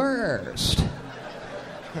the worst.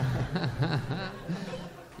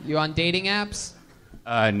 You on dating apps?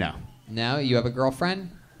 No. No? You have a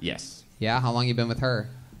girlfriend? Yes. Yeah? How long you been with her?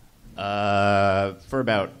 For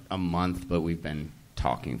about a month, but we've been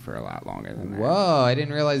talking for a lot longer than that. Whoa, I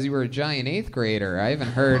didn't realize you were a giant 8th grader. I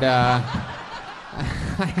haven't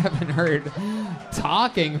heard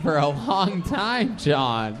talking for a long time,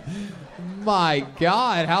 John. My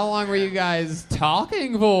God, how long were you guys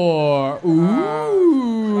talking for?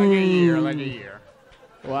 Ooh. Like a year.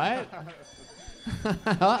 What?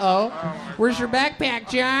 Uh-oh. Where's your backpack,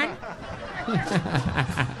 John?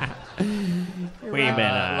 We've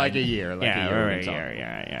been like a year.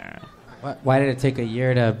 Yeah. Why did it take a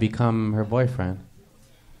year to become her boyfriend?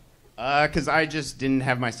 Because I just didn't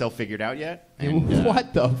have myself figured out yet. And,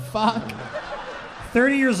 what the fuck?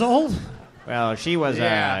 30 years old? Well, she was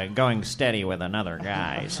going steady with another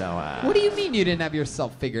guy, so... What do you mean you didn't have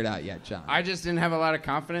yourself figured out yet, John? I just didn't have a lot of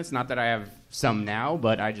confidence. Not that I have some now,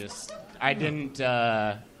 but I didn't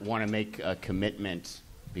want to make a commitment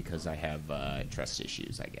because I have trust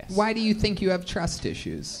issues, I guess. Why do you think you have trust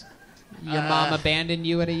issues? Your mom abandoned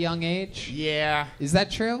you at a young age? Yeah. Is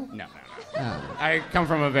that true? No. Oh. I come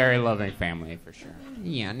from a very loving family, for sure.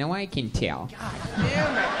 Yeah, no, I can tell. God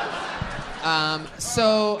damn it.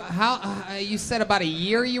 So, how you said about a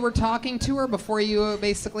year you were talking to her before you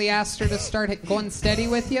basically asked her to start going steady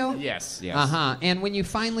with you? Yes. Uh-huh. And when you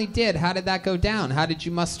finally did, how did that go down? How did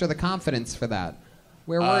you muster the confidence for that?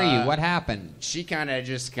 Where were you? What happened? She kind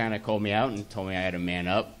of called me out and told me I had to man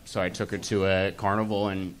up. So I took her to a carnival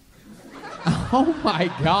and... Oh,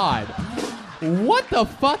 my God. What the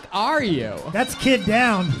fuck are you? That's kid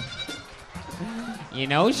down. You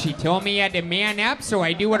know, she told me I had to man up, so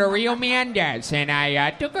I do what a real man does, and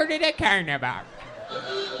I took her to the carnival.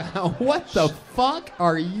 What the fuck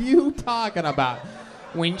are you talking about?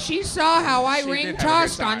 When she saw how I ring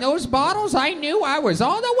tossed on those bottles, I knew I was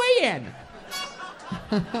all the way in.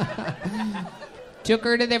 Took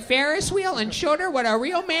her to the Ferris wheel and showed her what a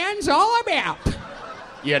real man's all about.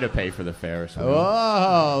 You had to pay for the Ferris wheel.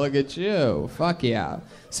 Oh, look at you. Fuck yeah.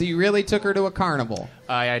 So you really took her to a carnival?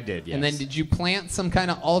 I did, yes. And then did you plant some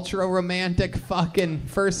kind of ultra-romantic fucking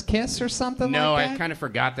first kiss or something No, like that? I kind of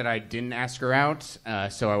forgot that I didn't ask her out.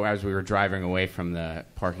 So as we were driving away from the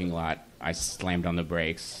parking lot, I slammed on the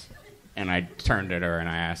brakes. And I turned at her and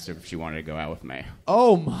I asked her if she wanted to go out with me.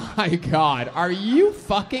 Oh my God. Are you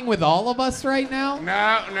fucking with all of us right now?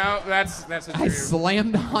 No, that's a I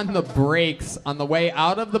slammed on the brakes on the way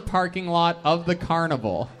out of the parking lot of the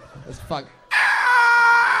carnival. That's fuck.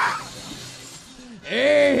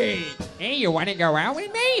 Hey, you want to go out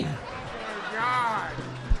with me? Oh,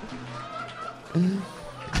 God.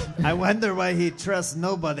 I wonder why he trusts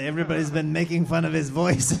nobody. Everybody's been making fun of his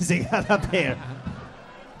voice since he got up here.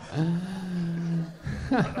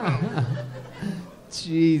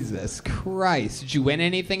 Jesus Christ. Did you win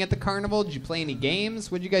anything at the carnival? Did you play any games?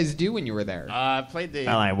 What did you guys do when you were there? I played the...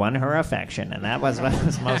 Well, I won her affection, and that was what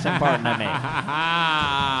was most important to me.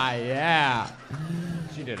 Yeah.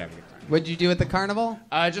 She did have a good time. What did you do at the carnival?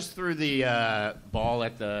 I just threw the ball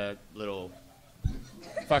at the little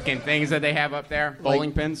fucking things that they have up there.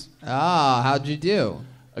 Bowling pins. Oh, how'd you do?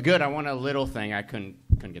 Good. I won a little thing. I couldn't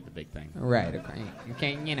get the big thing. Right, okay.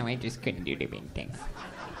 I just couldn't do the big thing.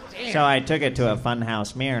 So I took it to a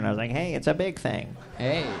funhouse mirror, and I was like, hey, it's a big thing.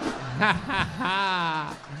 Hey.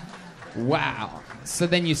 Wow. So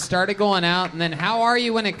then you started going out, and then how are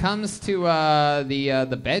you when it comes to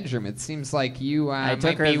the bedroom? It seems like you I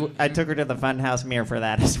took her to the funhouse mirror for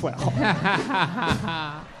that as well.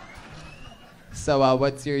 So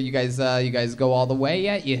what's you guys go all the way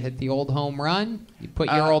yet? You hit the old home run? You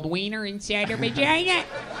put your old wiener inside her vagina?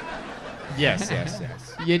 Yes.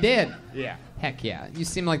 You did? Yeah. Heck yeah. You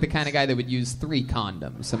seem like the kind of guy that would use 3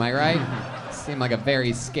 condoms. Am I right? Seem like a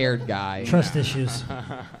very scared guy. Trust issues.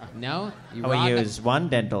 No? You We use one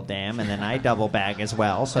dental dam, and then I double bag as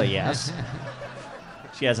well, so yes.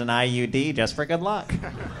 She has an IUD just for good luck.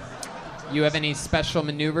 You have any special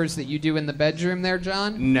maneuvers that you do in the bedroom there,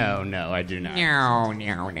 John? No, I do not.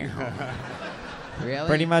 No. Really?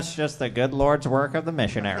 Pretty much just the good Lord's work of the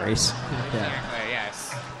missionaries.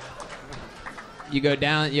 Yes. You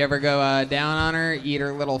ever go down on her, eat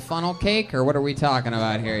her little funnel cake, or what are we talking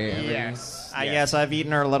about here? Yes. Yes, I've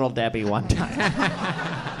eaten her Little Debbie one time.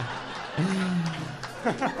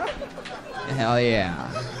 Hell yeah.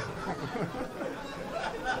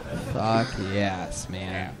 Fuck yes,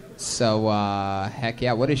 man. So, heck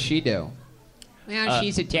yeah, what does she do? Well,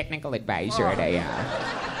 she's a technical advisor at a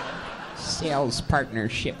sales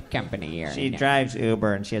partnership company here. She drives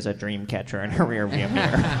Uber, and she has a dream catcher in her rearview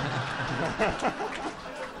mirror.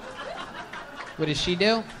 What does she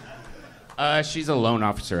do? She's a loan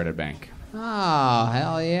officer at a bank. Oh,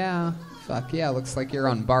 hell yeah. Fuck yeah, looks like you're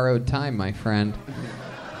on borrowed time, my friend.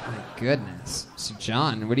 My goodness. So,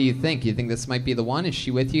 John, what do you think? You think this might be the one? Is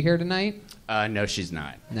she with you here tonight? No, she's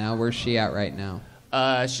not. No, where's she at right now?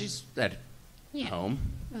 She's at home.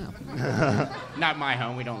 Oh. Not my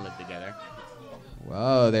home. We don't live together.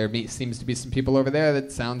 Whoa, seems to be some people over there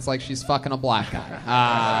that sounds like she's fucking a black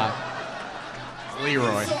guy.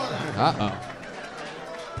 Leroy. Uh-oh.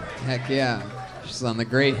 Heck yeah. She's on the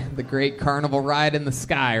great carnival ride in the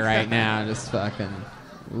sky right now, just fucking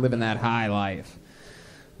living that high life.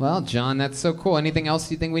 Well, John, that's so cool. Anything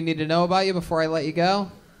else you think we need to know about you before I let you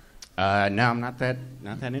go? No, I'm not that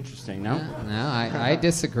interesting. No. No, I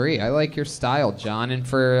disagree. I like your style, John. And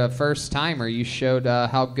for a first timer, you showed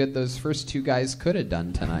how good those first 2 guys could have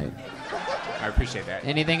done tonight. I appreciate that.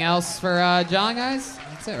 Anything else for John, guys?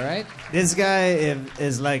 That's it, right? This guy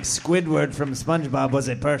is like Squidward from SpongeBob was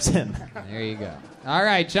a person. There you go. All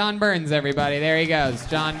right, John Burns, everybody. There he goes.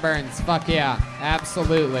 John Burns. Fuck yeah.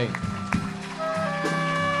 Absolutely.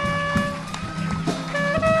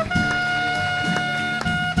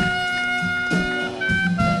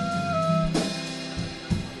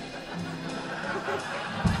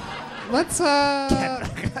 Let's,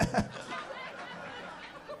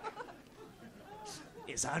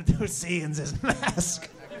 It's hard to see in this mask.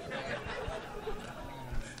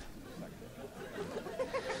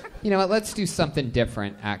 You know what? Let's do something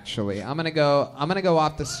different. Actually, I'm gonna go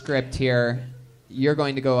off the script here. You're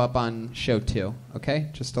going to go up on show 2, okay?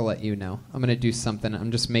 Just to let you know. I'm going to do something.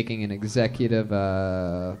 I'm just making an executive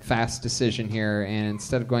fast decision here, and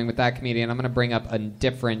instead of going with that comedian, I'm going to bring up a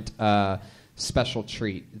different special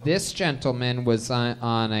treat. This gentleman was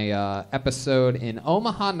on a episode in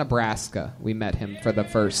Omaha, Nebraska. We met him for the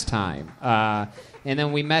first time. And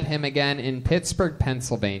then we met him again in Pittsburgh,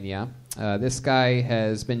 Pennsylvania. This guy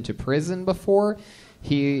has been to prison before.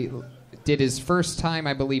 He did his first time,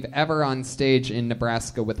 I believe, ever on stage in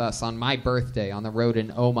Nebraska with us on my birthday on the road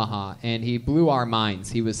in Omaha, and he blew our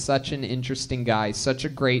minds. He was such an interesting guy, such a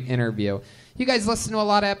great interview. You guys listen to a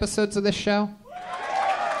lot of episodes of this show?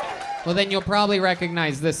 Well, then you'll probably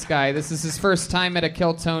recognize this guy. This is his first time at a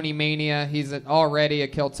Kill Tony Mania. He's already a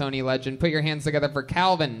Kill Tony legend. Put your hands together for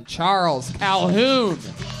Calvin Charles Calhoun.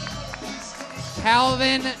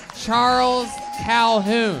 Calvin Charles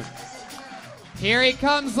Calhoun. Here he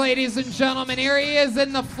comes, ladies and gentlemen. Here he is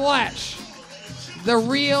in the flesh. The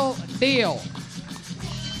real deal.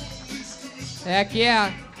 Heck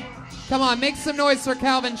yeah. Come on, make some noise for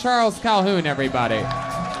Calvin Charles Calhoun, everybody.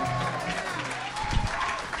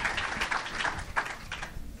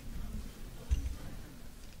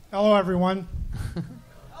 Hello, everyone.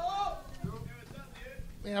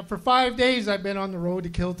 Yeah, for 5 days I've been on the road to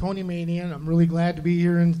Kill Tony Mania, and I'm really glad to be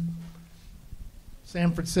here in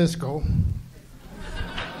San Francisco.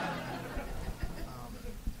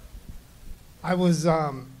 I was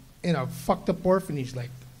in a fucked up orphanage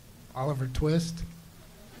like Oliver Twist.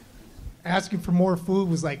 Asking for more food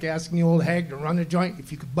was like asking the old hag to run a joint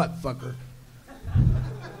if you could butt fuck her.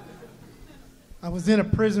 I was in a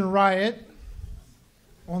prison riot.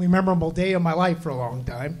 Only memorable day of my life for a long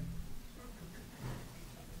time.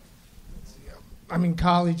 I'm in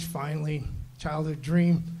college finally. Childhood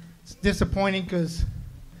dream. It's disappointing because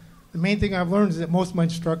the main thing I've learned is that most of my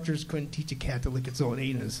instructors couldn't teach a cat to lick its own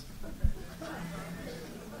anus.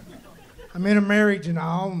 I'm in a marriage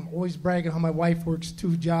now. I'm always bragging how my wife works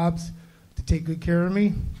 2 jobs to take good care of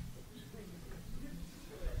me.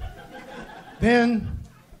 Then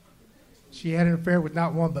she had an affair with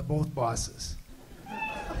not one but both bosses.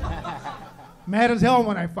 Mad as hell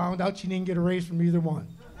when I found out she didn't get a raise from either one.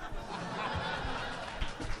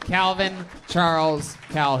 Calvin Charles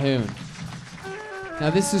Calhoun. Now,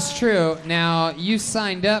 this is true. Now, you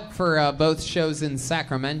signed up for both shows in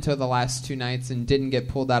Sacramento the last 2 nights and didn't get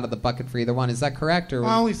pulled out of the bucket for either one. Is that correct? Or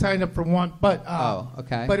I only signed up for one, but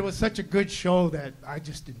okay. But it was such a good show that I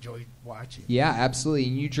just enjoyed watching. Yeah, absolutely.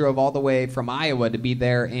 And you drove all the way from Iowa to be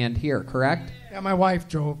there and here, correct? Yeah, my wife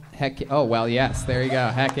drove. Heck, oh, well, yes. There you go.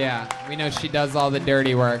 Heck yeah. We know she does all the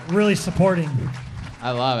dirty work. Really supporting. I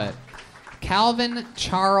love it. Calvin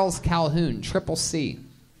Charles Calhoun, Triple C.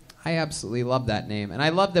 I absolutely love that name. And I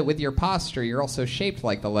love that with your posture, you're also shaped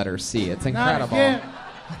like the letter C. It's incredible.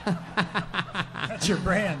 That's your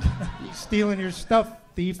brand. He's stealing your stuff,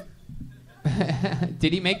 thief.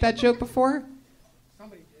 Did he make that joke before?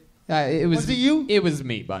 Somebody did. It was it you? It was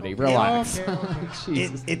me, buddy. Relax. Okay.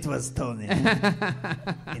 Jesus. It was Tony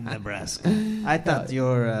in Nebraska. I thought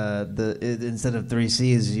instead of 3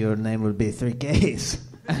 C's, your name would be 3 K's.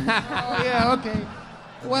 Oh, yeah, okay.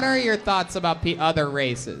 What are your thoughts about other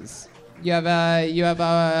races? You like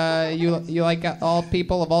all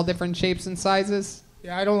people of all different shapes and sizes?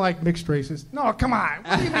 Yeah, I don't like mixed races. No, come on.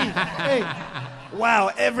 What do you mean? Hey.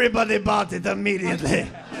 Wow, everybody bought it immediately.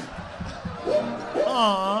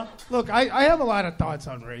 Aw. Look, I have a lot of thoughts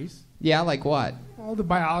on race. Yeah, like what? Well, the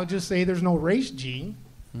biologists say there's no race gene.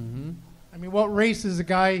 Mm-hmm. I mean, what race is a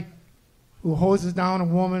guy who hoses down a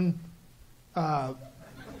woman from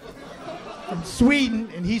Sweden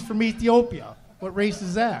and he's from Ethiopia? What race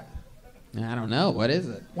is that? I don't know. What is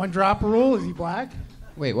it? One drop rule? Is he black?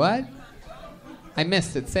 Wait, what? I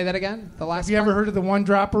missed it. Say that again. The last. Have you ever heard of the one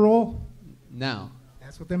drop rule? No.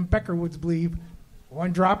 That's what them Peckerwoods believe.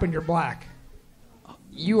 One drop and you're black.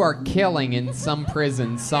 You are killing in some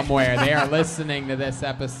prison somewhere. They are listening to this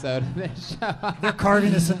episode of this show. They're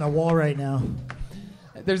carving this in the wall right now.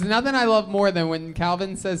 There's nothing I love more than when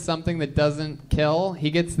Calvin says something that doesn't kill,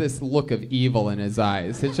 he gets this look of evil in his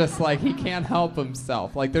eyes. It's just like he can't help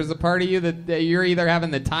himself. Like there's a part of you that you're either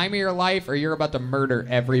having the time of your life or you're about to murder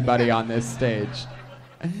everybody on this stage.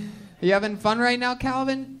 You having fun right now,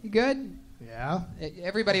 Calvin? You good? Yeah.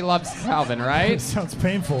 Everybody loves Calvin, right? Sounds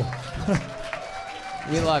painful.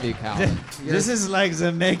 We love you, Calvin. This is like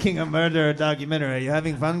the Making a Murderer documentary. Are you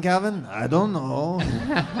having fun, Calvin? I don't know.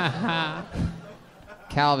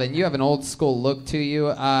 Calvin, you have an old school look to you.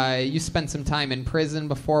 You spent some time in prison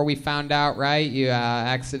before we found out, right? You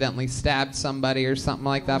accidentally stabbed somebody or something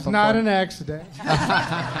like that before? Not an accident.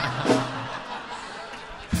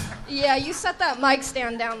 Yeah, you set that mic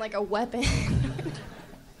stand down like a weapon.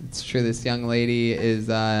 It's true, this young lady is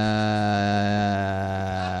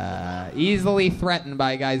easily threatened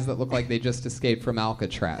by guys that look like they just escaped from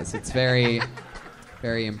Alcatraz. It's very,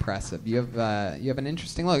 very impressive. You have an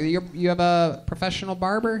interesting look. You have a professional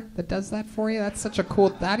barber that does that for you? That's such a cool...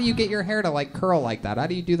 How do you get your hair to like curl like that? How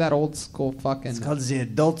do you do that old school fucking... It's called the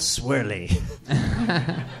adult swirly.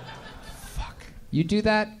 You do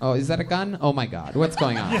that? Oh, is that a gun? Oh my God, what's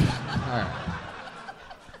going on? All right.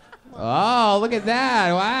 Oh, look at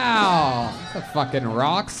that! Wow, that's a fucking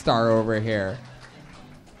rock star over here.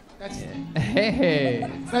 Hey,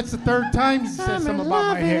 That's the third time he said something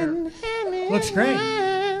about my hair. Looks great.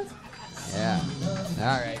 yeah.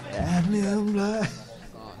 All right.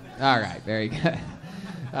 All right, very good.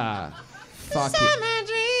 Fuck you.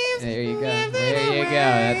 There you go. There you go.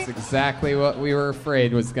 That's exactly what we were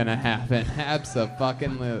afraid was gonna happen.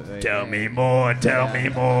 Abso-fucking-lutely. Tell me more. Tell me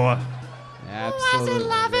more. Absolutely.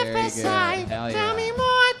 Very good. Hell yeah. Tell me more.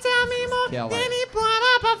 Then he brought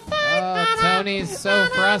up a fight. Oh, Tony's so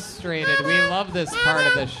frustrated. We love this part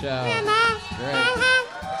of the show. Great.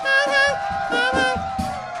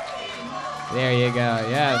 There you go.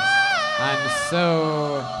 Yes.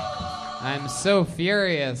 I'm so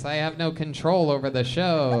furious. I have no control over the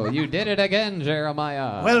show. You did it again,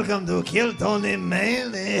 Jeremiah. Welcome to Kill Tony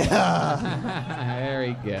Mania.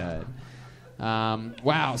 Very good.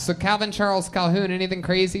 Wow. So Calvin Charles Calhoun, anything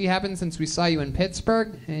crazy happened since we saw you in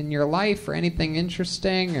Pittsburgh in your life, or anything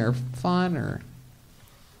interesting or fun or?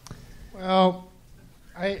 Well,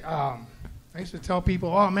 I used to tell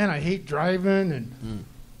people, oh man, I hate driving, and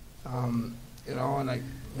and I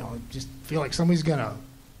just feel like somebody's gonna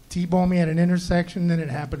T-bone me at an intersection. Then it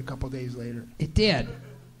happened a couple days later. It did.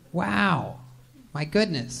 Wow. My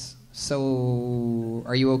goodness. So,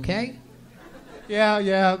 are you okay?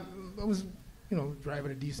 Yeah. I was,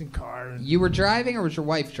 driving a decent car. And You were driving, or was your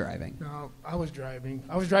wife driving? no, I was driving.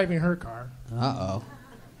 I was driving her car. Uh-oh.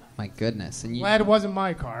 My goodness. And you? Glad it wasn't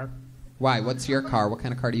my car. Why? What's your car? What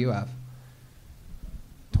kind of car do you have?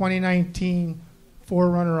 2019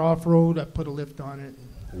 4Runner off-road. I put a lift on it.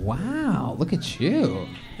 Wow. Look at you.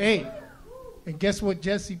 Hey, and guess what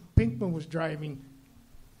Jesse Pinkman was driving?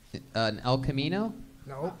 An El Camino?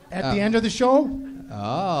 No, at the end of the show.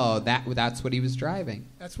 Oh, that's what he was driving.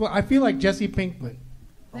 That's what I feel like, Jesse Pinkman.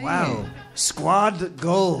 Wow. Squad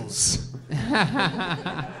goals.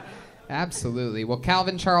 Absolutely. Well,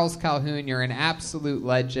 Calvin Charles Calhoun, you're an absolute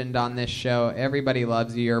legend on this show. Everybody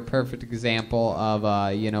loves you. You're a perfect example of,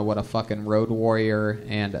 what a fucking road warrior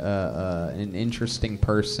and an interesting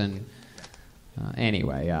person.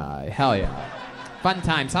 Anyway, hell yeah. Fun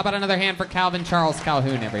times. How about another hand for Calvin Charles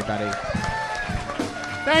Calhoun, everybody?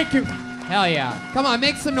 Thank you. Hell yeah. Come on,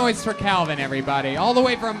 make some noise for Calvin, everybody. All the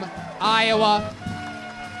way from Iowa.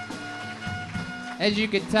 As you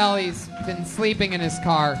can tell, he's been sleeping in his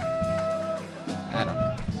car. I don't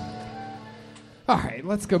know. All right,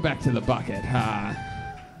 let's go back to the bucket.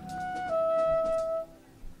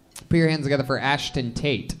 Put your hands together for Ashton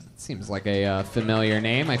Tate. Seems like a familiar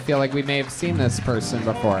name. I feel like we may have seen this person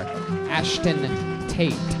before. Ashton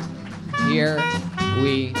Tate. Here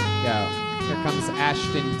we go. Here comes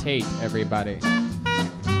Ashton Tate, everybody.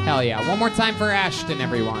 Hell yeah. One more time for Ashton,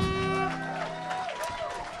 everyone.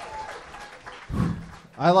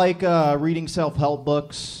 I like reading self-help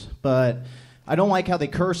books, but I don't like how they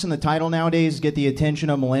curse in the title nowadays, get the attention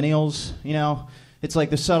of millennials. It's like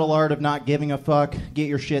the subtle art of not giving a fuck. Get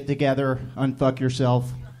your shit together, unfuck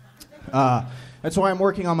yourself. That's why I'm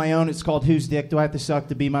working on my own. It's called Whose Dick Do I Have to Suck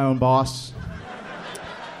to Be My Own Boss?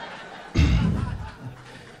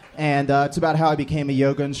 And it's about how I became a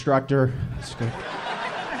yoga instructor. It's good.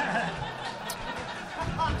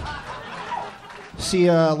 See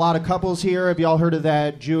a lot of couples here. Have y'all heard of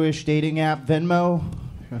that Jewish dating app, Venmo?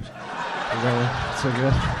 Really? So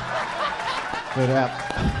good. Good app.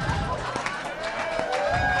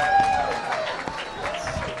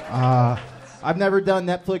 I've never done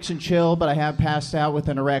Netflix and chill, but I have passed out with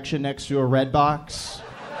an erection next to a Redbox.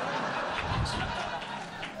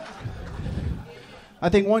 I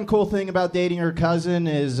think one cool thing about dating your cousin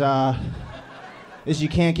is you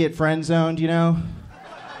can't get friend zoned,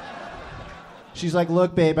 She's like,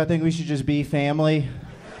 look, babe, I think we should just be family.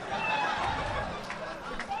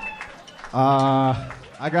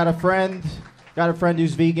 I got a friend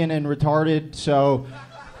who's vegan and retarded, so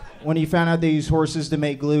when he found out they use horses to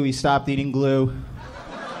make glue, he stopped eating glue.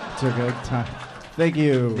 It's a good time. Thank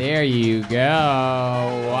you. There you go.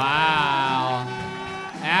 Wow.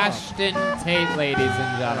 Ashton Tate, ladies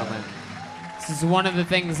and gentlemen. This is one of the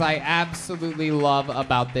things I absolutely love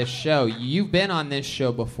about this show. You've been on this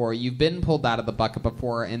show before. You've been pulled out of the bucket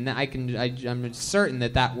before, and I'm certain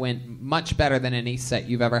that went much better than any set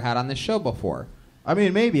you've ever had on this show before. I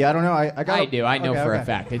mean, maybe. I don't know. I do. I know for a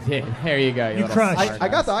fact. It did. There you go. You crushed. I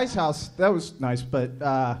got the Ice House. That was nice. But,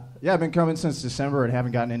 yeah, I've been coming since December and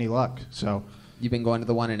haven't gotten any luck. So you've been going to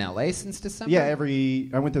the one in L.A. since December? Yeah, I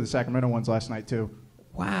went to the Sacramento ones last night, too.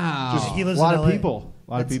 Wow. Just a lot of people.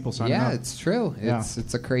 A lot of people signing up. Yeah, it's true. Yeah.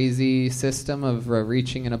 It's a crazy system of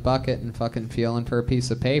reaching in a bucket and fucking feeling for a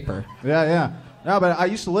piece of paper. Yeah. No, but I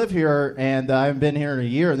used to live here, and I haven't been here in a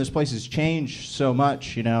year, and this place has changed so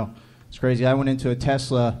much, you know. It's crazy. I went into a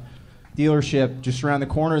Tesla dealership just around the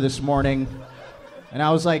corner this morning, and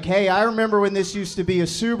I was like, hey, I remember when this used to be a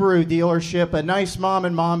Subaru dealership, a nice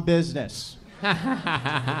mom business. It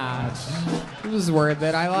was worth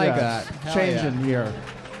it. I like that. Hell Changing here.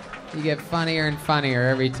 You get funnier and funnier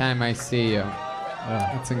every time I see you.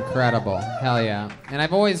 It's incredible. Hell yeah. And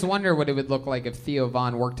I've always wondered what it would look like if Theo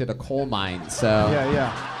Von worked at a coal mine. So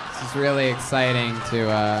yeah. This is really exciting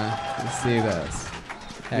to see this.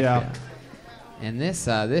 Heck yeah. And this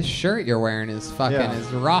shirt you're wearing is fucking as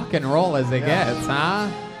rock and roll as it gets, huh?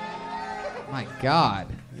 My God.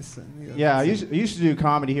 I used to do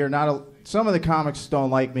comedy here. Some of the comics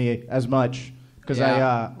don't like me as much because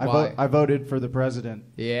I voted for the president.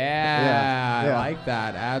 Yeah, I like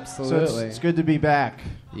that. Absolutely. So it's good to be back.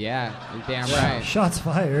 Yeah, you're damn right. Shots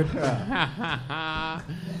fired.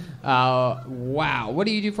 Wow. What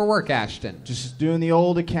do you do for work, Ashton? Just doing the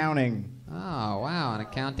old accounting. Oh, wow. And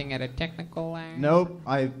accounting at a technical line? Nope.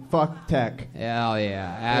 I fuck tech. Hell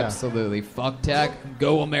yeah. Absolutely. Fuck tech.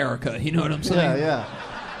 Go America. You know what I'm saying? Yeah.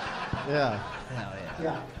 Hell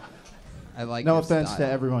yeah. I like No your offense style.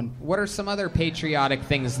 to everyone. What are some other patriotic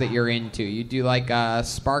things that you're into? You do like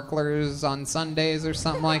sparklers on Sundays or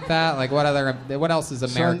something like that? Like what else is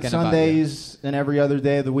American about you? Sundays and every other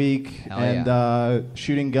day of the week. Hell and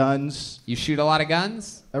shooting guns. You shoot a lot of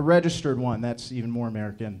guns? A registered one. That's even more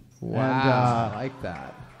American. Wow. And, I like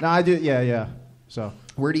that. No, I do. Yeah. So.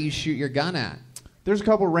 Where do you shoot your gun at? There's a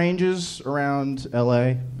couple ranges around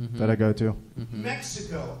L.A. that I go to.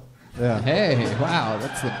 Mexico. Yeah. Hey, wow.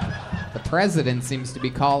 That's the president seems to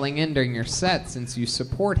be calling in during your set since you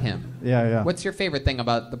support him. Yeah. What's your favorite thing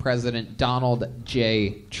about the president, Donald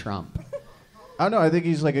J. Trump? I don't know. I think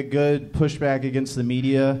he's like a good pushback against the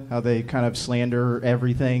media, how they kind of slander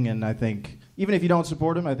everything. And I think even if you don't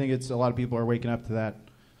support him, I think a lot of people are waking up to that.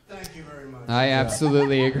 Thank you very much. I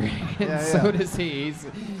absolutely agree. And so does he.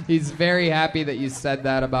 He's very happy that you said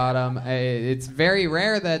that about him. It's very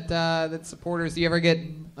rare that supporters. Do you ever get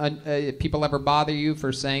people ever bother you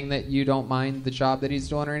for saying that you don't mind the job that he's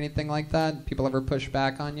doing or anything like that? People ever push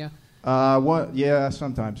back on you? Yeah,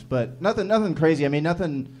 sometimes, but nothing crazy. I mean,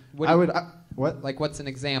 nothing. What? Like, what's an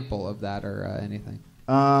example of that or anything?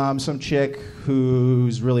 Some chick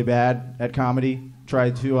who's really bad at comedy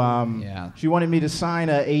tried to. She wanted me to sign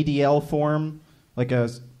a ADL form, like a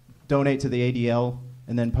donate to the ADL,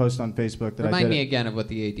 and then post on Facebook that Remind I did me it. again of what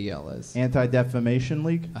the ADL is. Anti-Defamation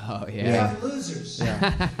League. Oh yeah. Losers.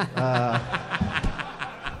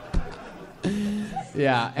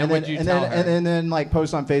 Yeah. And what'd you tell her? And then like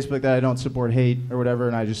post on Facebook that I don't support hate or whatever,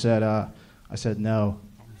 and I just said no.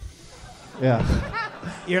 Yeah.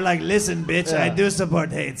 You're like, listen, bitch, I do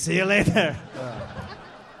support hate. See you later.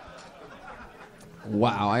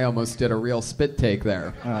 Wow, I almost did a real spit take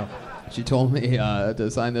there. She told me to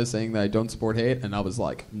sign this saying that I don't support hate, and I was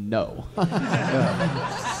like, no.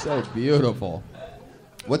 So beautiful.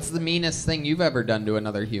 What's the meanest thing you've ever done to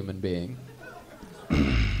another human being?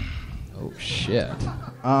 Oh, shit.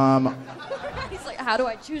 He's like, how do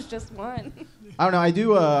I choose just one? I don't know. I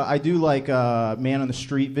do like man on the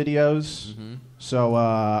street videos. Mm-hmm. So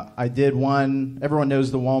I did one. Everyone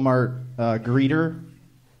knows the Walmart greeter.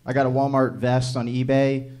 I got a Walmart vest on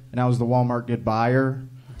eBay, and I was the Walmart good buyer.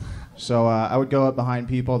 So I would go up behind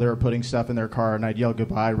people. They were putting stuff in their car, and I'd yell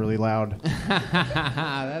goodbye really loud.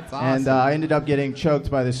 That's awesome. And I ended up getting choked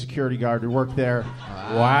by the security guard who worked there.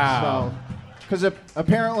 Wow. Because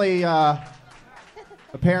apparently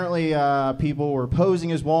people were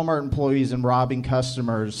posing as Walmart employees and robbing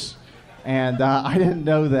customers, and I didn't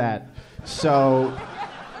know that. So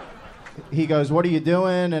he goes, "What are you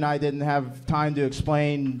doing?" And I didn't have time to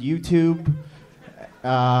explain YouTube.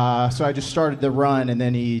 So I just started the run, and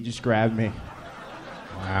then he just grabbed me.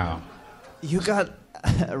 Wow. You got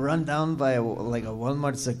run down by a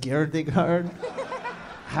Walmart security guard?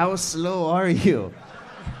 How slow are you?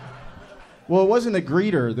 Well, it wasn't the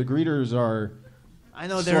greeter. The greeters are I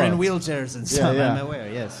know they're in wheelchairs and stuff. Yeah. I'm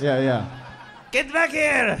aware, yes. Yeah. Get back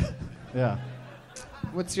here! Yeah.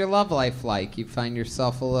 What's your love life like? You find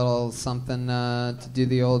yourself a little something to do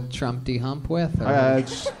the old Trumpty hump with? Or? I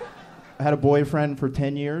had a boyfriend for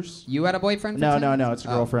 10 years. You had a boyfriend for No, 10 no, it's a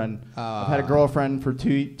girlfriend. I've had a girlfriend for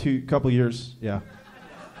couple years. Yeah.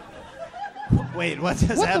 Wait, what just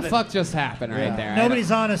happened? What the fuck just happened right there?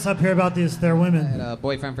 Nobody's honest up here about these. They're women. I had a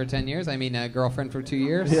boyfriend for 10 years. I mean, a girlfriend for 2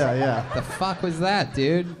 years. Yeah. The fuck was that,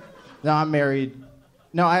 dude? No, I'm married.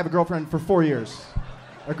 No, I have a girlfriend for 4 years.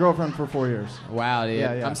 A girlfriend for 4 years. Wow, dude.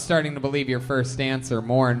 Yeah. I'm starting to believe your first answer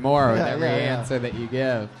more and more with every answer that you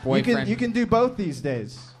give. Boyfriend. You can do both these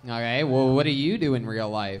days. Okay, well, what do you do in real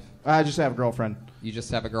life? I just have a girlfriend. You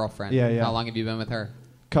just have a girlfriend? Yeah. How long have you been with her?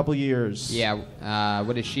 Couple years. Yeah.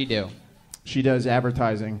 What does she do? She does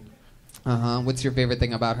advertising. What's your favorite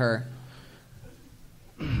thing about her?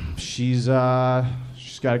 She's got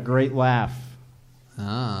a great laugh.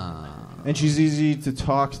 And she's easy to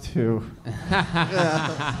talk to.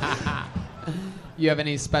 You have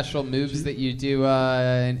any special moves that you do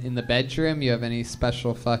in the bedroom? You have any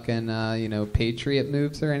special fucking Patriot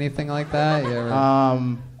moves or anything like that? You ever...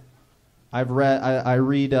 I've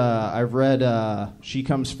read She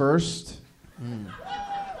Comes First.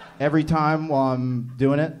 Every time while I'm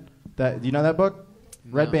doing it. Do you know that book?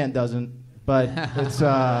 No. Redban doesn't, but it's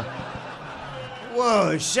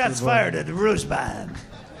Whoa, shots fired at the Redban.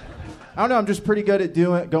 I don't know, I'm just pretty good at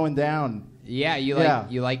going down. Yeah, you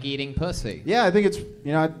like eating pussy. Yeah, I think it's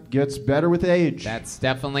it gets better with age. That's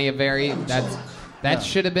definitely that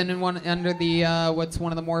should have been under the what's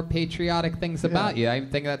one of the more patriotic things about you. I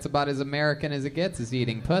think that's about as American as it gets, is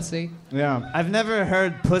eating pussy. Yeah. I've never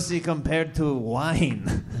heard pussy compared to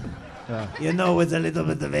wine. With a little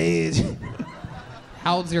bit of age.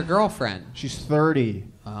 How old's your girlfriend? She's 30.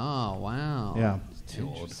 Oh, wow. Yeah.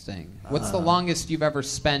 Interesting. What's the longest you've ever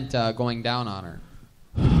spent going down on her?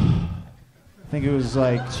 I think it was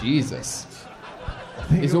like... Jesus.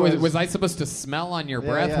 Was I supposed to smell on your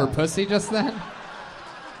breath her pussy just then?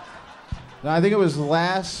 No, I think it was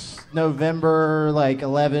last November, like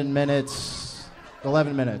 11 minutes.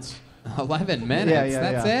 11 minutes. 11 minutes?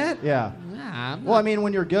 That's it? Yeah. Well, I mean,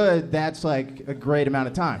 when you're good, that's like a great amount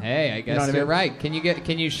of time. Hey, I guess you're right. Can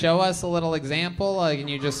you show us a little example? Can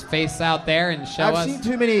you just face out there and show us?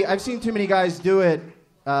 I've seen too many guys do it,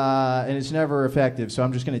 and it's never effective. So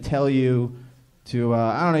I'm just going to tell you to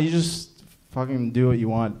I don't know. You just fucking do what you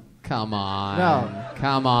want. Come on. No.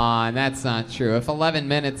 Come on. That's not true. If 11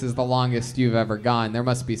 minutes is the longest you've ever gone, there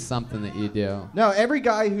must be something that you do. No, every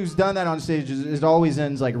guy who's done that on stage it always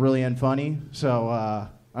ends like really unfunny. So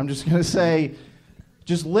I'm just gonna say,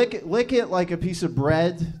 just lick it like a piece of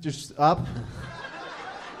bread, just up.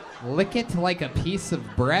 Lick it like a piece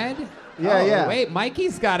of bread? Yeah. Wait,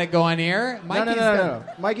 Mikey's got it going here. No.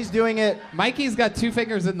 Mikey's doing it. Mikey's got 2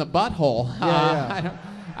 fingers in the butthole. Yeah.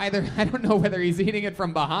 I don't know whether he's eating it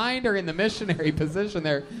from behind or in the missionary position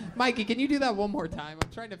there. Mikey, can you do that one more time? I'm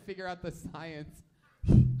trying to figure out the science.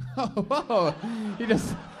 Oh, whoa.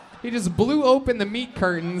 He just blew open the meat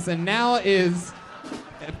curtains and now is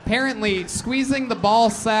apparently squeezing the ball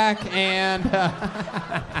sack and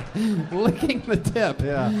licking the tip.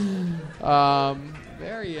 Yeah.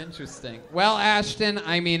 Very interesting. Well, Ashton,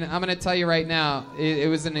 I mean, I'm going to tell you right now, it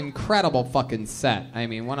was an incredible fucking set. I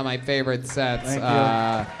mean, one of my favorite sets, Thank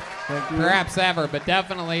you. Perhaps ever, but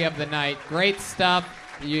definitely of the night. Great stuff.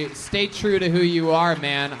 You stay true to who you are,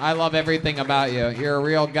 man. I love everything about you. You're a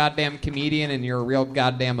real goddamn comedian, and you're a real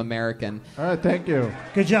goddamn American. All right, thank you.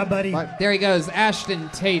 Good job, buddy. Bye. There he goes, Ashton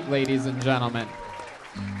Tate, ladies and gentlemen.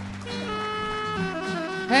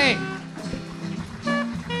 Hey.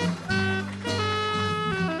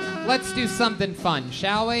 Let's do something fun,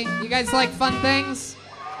 shall we? You guys like fun things?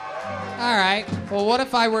 All right. Well, what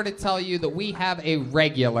if I were to tell you that we have a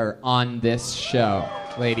regular on this show,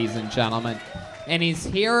 ladies and gentlemen, and he's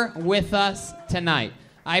here with us tonight.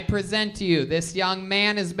 I present to you, this young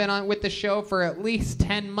man has been on with the show for at least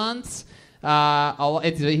 10 months.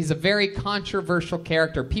 He's a very controversial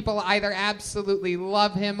character. People either absolutely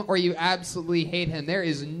love him or you absolutely hate him. There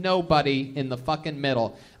is nobody in the fucking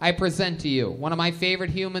middle. I present to you one of my favorite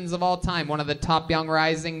humans of all time, one of the top young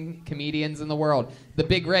rising comedians in the world, the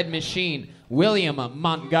Big Red Machine, William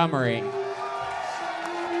Montgomery.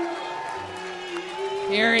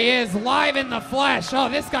 Here he is, live in the flesh. Oh,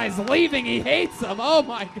 this guy's leaving. He hates him. Oh,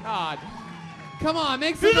 my God. Come on,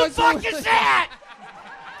 make some noise. Who the fuck is that?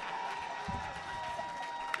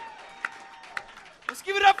 Let's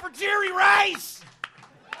give it up for Jerry Rice.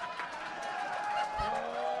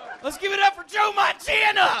 Let's give it up for Joe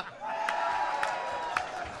Montana.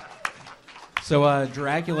 So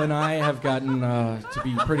Dracula and I have gotten to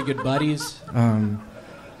be pretty good buddies.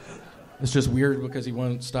 It's just weird because he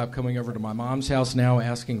won't stop coming over to my mom's house now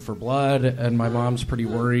asking for blood, and my mom's pretty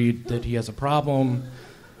worried that he has a problem.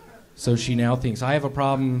 So she now thinks I have a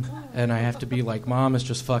problem, and I have to be like, Mom, it's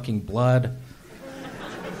just fucking blood.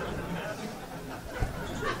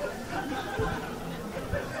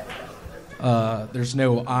 There's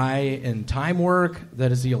no I in time work.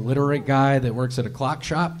 That is the illiterate guy that works at a clock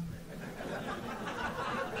shop.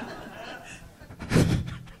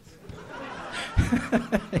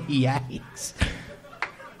 Yikes.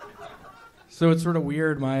 So it's sort of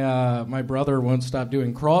weird. My brother won't stop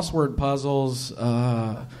doing crossword puzzles,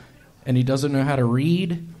 and he doesn't know how to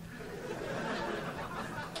read.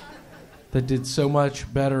 That did so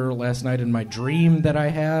much better last night in my dream that I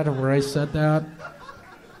had where I said that.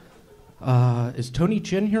 Is Tony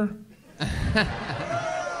Chin here?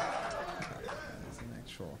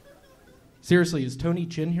 Seriously, is Tony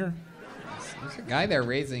Chin here? There's a guy there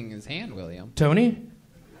raising his hand, William. Tony?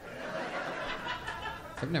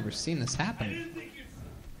 I've never seen this happen.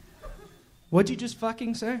 What'd you just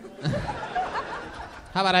fucking say?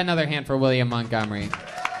 How about another hand for William Montgomery?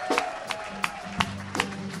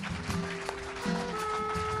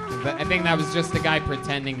 I think that was just the guy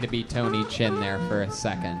pretending to be Tony Chin there for a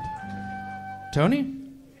second. Tony?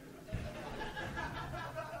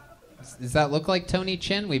 Does that look like Tony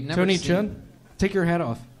Chin? We've never Tony seen... Chin? Take your hat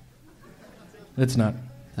off. It's not.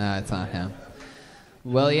 It's not him.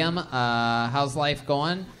 William, how's life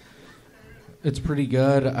going? It's pretty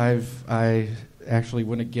good. I actually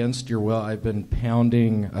went against your will. I've been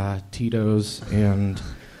pounding Tito's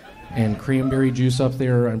and cranberry juice up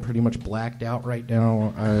there. I'm pretty much blacked out right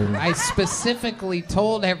now. I specifically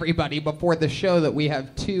told everybody before the show that we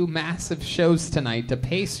have 2 massive shows tonight to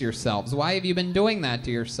pace yourselves. Why have you been doing that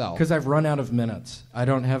to yourself? Because I've run out of minutes. I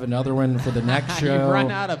don't have another one for the next show. You've run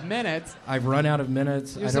out of minutes? I've run out of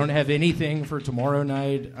minutes. I don't have anything for tomorrow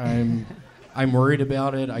night. I'm worried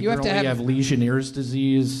about it. I currently have Legionnaire's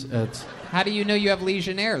disease. How do you know you have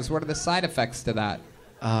Legionnaire's? What are the side effects to that?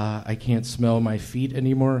 I can't smell my feet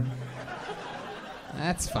anymore.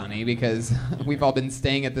 That's funny because we've all been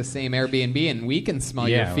staying at the same Airbnb and we can smell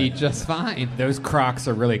your feet just fine. Those Crocs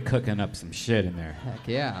are really cooking up some shit in there. Heck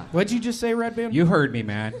yeah. What'd you just say, Redban? You heard me,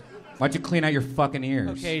 man. Why don't you clean out your fucking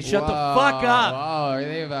ears? Okay, shut the fuck up.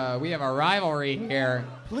 Whoa, we have a rivalry here.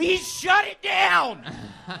 Please shut it down.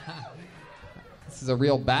 This is a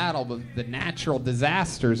real battle, but the natural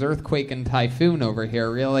disasters, earthquake and typhoon over here,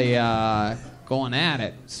 really going at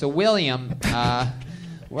it. So, William,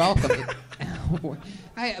 welcome.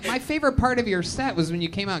 My favorite part of your set was when you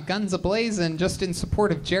came out guns a-blazing just in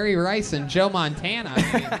support of Jerry Rice and Joe Montana.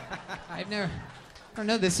 I mean, I don't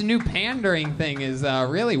know, this new pandering thing is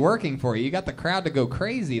really working for you. You got the crowd to go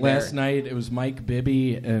crazy there. Last night it was Mike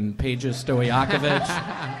Bibby and Peja Stojakovic.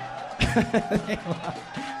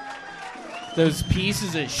 Those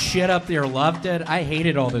pieces of shit up there loved it. I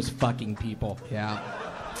hated all those fucking people. Yeah.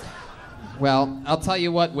 Well, I'll tell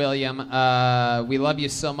you what, William. We love you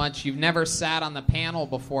so much. You've never sat on the panel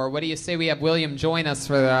before. What do you say we have William join us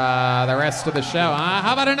for the rest of the show?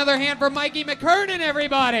 How about another hand for Mikey McKernan,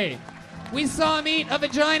 everybody? We saw him eat a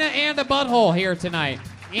vagina and a butthole here tonight.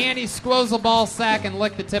 And he squoze a ball sack and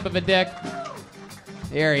licked the tip of a dick.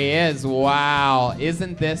 There he is. Wow.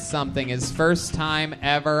 Isn't this something? His first time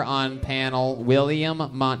ever on panel, William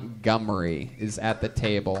Montgomery is at the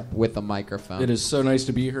table with a microphone. It is so nice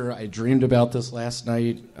to be here. I dreamed about this last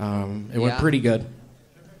night. It went pretty good.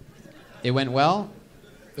 It went well?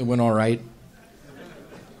 It went all right.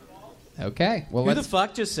 Okay. Well, Who the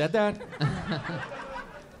fuck just said that?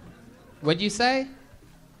 What'd you say?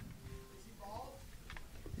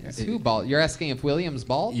 Who bald? You're asking if William's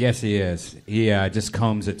bald? Yes, he is. He just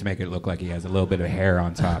combs it to make it look like he has a little bit of hair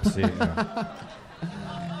on top. See, I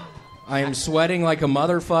am sweating like a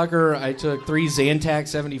motherfucker. I took 3 Zantac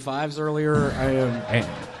 75s earlier. I am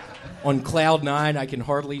on cloud 9. I can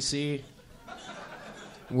hardly see.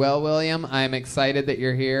 Well, William, I'm excited that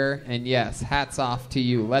you're here. And yes, hats off to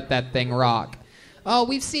you. Let that thing rock. Oh,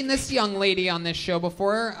 we've seen this young lady on this show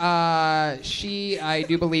before. She, I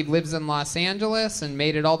do believe, lives in Los Angeles and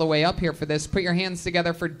made it all the way up here for this. Put your hands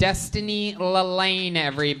together for Destiny Lalaine,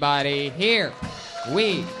 everybody. Here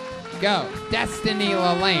we go. Destiny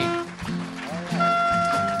Lalaine.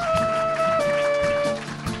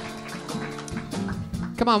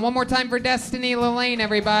 Come on, one more time for Destiny Lalaine,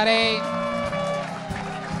 everybody.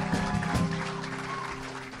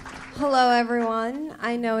 Hello, everyone.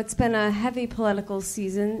 I know it's been a heavy political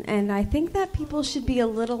season, and I think that people should be a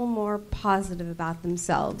little more positive about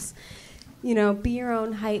themselves. You know, be your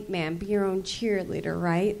own hype man, be your own cheerleader,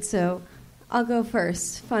 right? So I'll go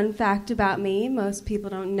first. Fun fact about me, most people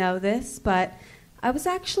don't know this, but I was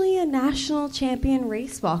actually a national champion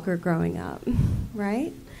race walker growing up,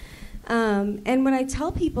 right? And when I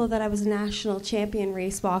tell people that I was a national champion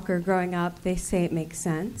race walker growing up, they say it makes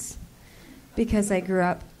sense because I grew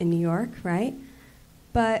up in New York, right?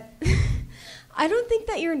 But I don't think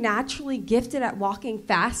that you're naturally gifted at walking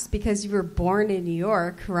fast because you were born in New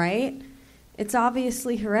York, right? It's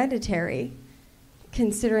obviously hereditary,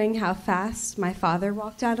 considering how fast my father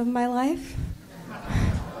walked out of my life,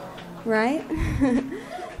 right?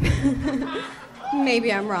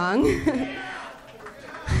 Maybe I'm wrong.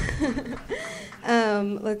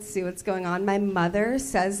 Let's see what's going on. My mother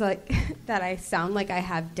says that I sound like I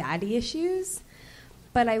have daddy issues,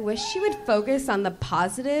 but I wish she would focus on the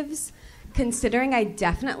positives, considering I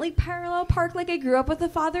definitely parallel park like I grew up with a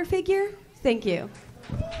father figure. Thank you.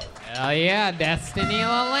 Hell yeah, Destiny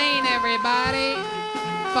Lane, everybody.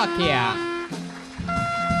 Fuck yeah.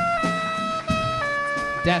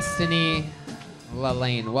 Destiny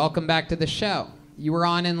Lane, welcome back to the show. You were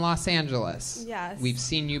on in Los Angeles. Yes. We've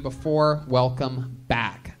seen you before. Welcome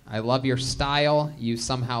back. I love your style. You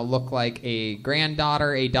somehow look like a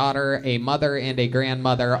granddaughter, a daughter, a mother, and a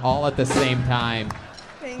grandmother all at the same time.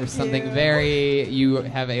 There's something you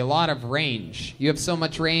have a lot of range. You have so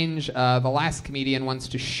much range, the last comedian wants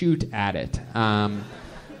to shoot at it.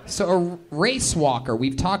 So a race walker,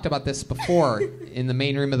 we've talked about this before in the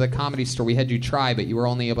main room of the Comedy Store. We had you try, but you were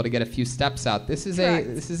only able to get a few steps out. This is a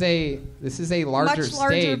larger Much larger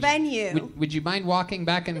stage. venue. Would you mind walking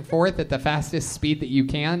back and forth at the fastest speed that you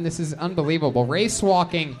can? This is unbelievable. Race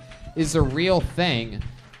walking is a real thing.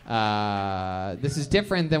 This is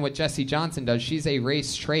different than what Jessie Johnson does. She's a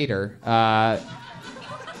race trader.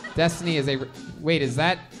 Destiny is a... Wait, is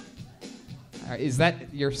that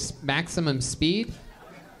your maximum speed?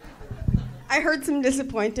 I heard some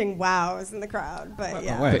disappointing wows in the crowd, but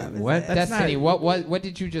yeah. Wait, that was what? it. Destiny, what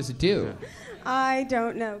did you just do? I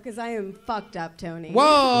don't know, because I am fucked up, Tony. Whoa!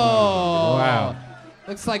 Wow.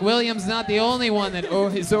 Looks like William's not the only one that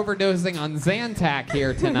is overdosing on Zantac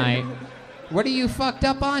here tonight. What are you fucked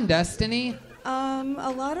up on, Destiny?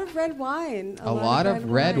 A lot of red wine. A lot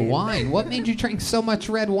of red wine. What made you drink so much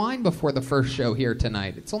red wine before the first show here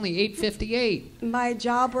tonight? It's only 8:58. My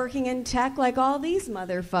job working in tech like all these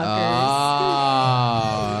motherfuckers.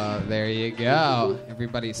 Oh, there you go.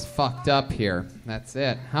 Everybody's fucked up here. That's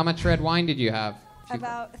it. How much red wine did you have?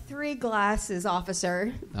 About 3 glasses,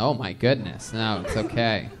 officer. Oh, my goodness. No, it's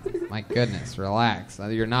okay. My goodness, relax.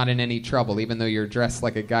 You're not in any trouble, even though you're dressed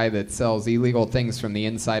like a guy that sells illegal things from the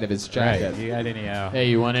inside of his jacket. Right. You got any? Hey,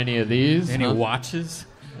 you want any of these? Any Huh? watches?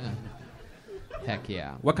 Yeah. Heck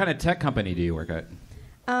yeah. What kind of tech company do you work at?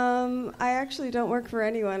 I actually don't work for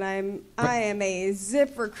anyone. I am a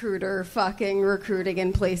zip recruiter, fucking recruiting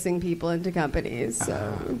and placing people into companies.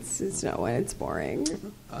 So it's no one. It's boring.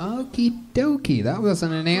 Okie dokie. That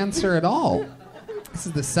wasn't an answer at all. This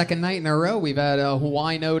is the second night in a row we've had a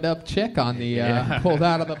winoed up chick on the pulled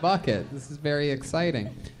out of the bucket. This is very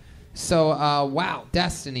exciting. So, wow,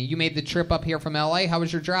 Destiny, you made the trip up here from LA. How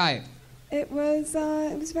was your drive? It was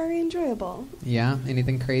very enjoyable. Yeah.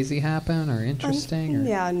 Anything crazy happen or interesting? Or?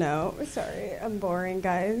 Yeah, no. Sorry, I'm boring,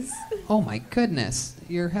 guys. Oh my goodness,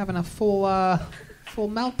 you're having a full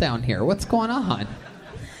meltdown here. What's going on?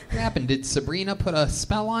 What happened? Did Sabrina put a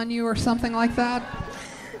spell on you or something like that?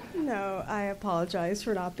 No, I apologize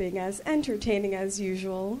for not being as entertaining as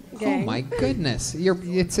usual. Gang. Oh my goodness, you're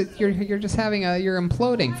just having you're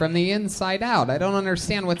imploding from the inside out. I don't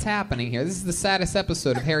understand what's happening here. This is the saddest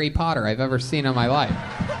episode of Harry Potter I've ever seen in my life.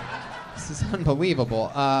 This is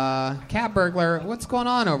unbelievable. Cat Burglar, what's going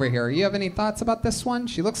on over here? You have any thoughts about this one?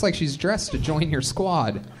 She looks like she's dressed to join your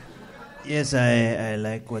squad. Yes, I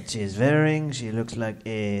like what she's wearing. She looks like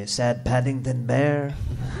a sad Paddington bear.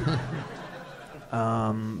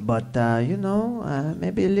 Maybe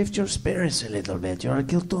lift your spirits a little bit. You're a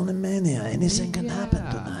Guiltone Mania. Anything can happen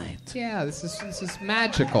tonight. Yeah, this is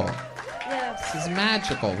magical. Yes. This is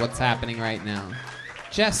magical. What's happening right now?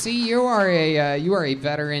 Jessie, you are a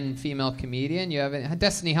veteran female comedian. You have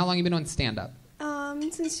Destiny. How long have you been on stand-up?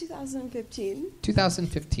 Since 2015.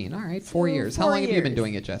 2015. All right, 4 years. How long have you been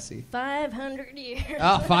doing it, Jessie? 500 years.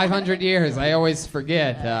 Oh, 500 years. I always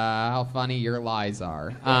forget how funny your lies are.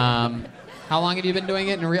 How long have you been doing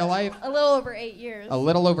it in real life? A little over 8 years. A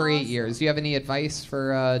little over 8 years. Do you have any advice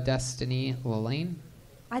for Destiny Lane?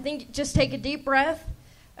 I think just take a deep breath,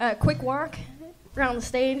 quick walk around the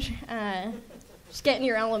stage, just get in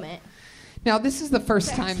your element. Now, this is the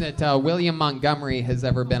first time that William Montgomery has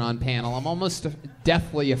ever been on panel. I'm almost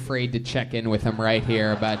deathly afraid to check in with him right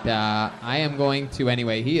here, but I am going to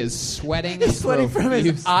anyway. He is sweating. He's sweating from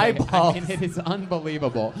his profusely. eyeballs. I mean, it is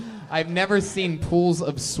unbelievable. I've never seen pools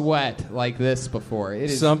of sweat like this before. It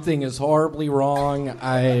is Something is horribly wrong.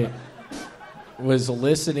 I was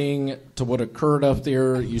listening to what occurred up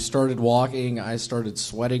there. You started walking. I started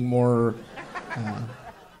sweating more.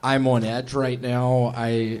 I'm on edge right now.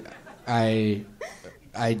 I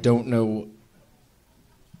don't know.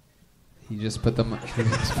 He just put the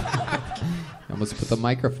almost put the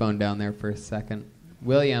microphone down there for a second.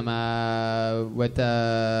 William, what do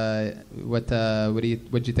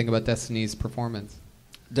you think about Destiny's performance?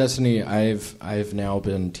 Destiny, I've now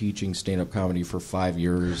been teaching stand-up comedy for 5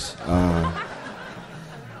 years.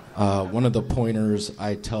 One of the pointers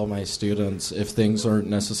I tell my students, if things aren't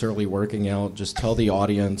necessarily working out, just tell the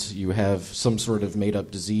audience you have some sort of made-up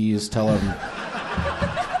disease. Tell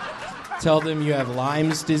them you have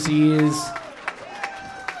Lyme's disease.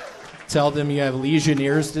 Tell them you have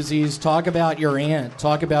Legionnaire's disease. Talk about your aunt.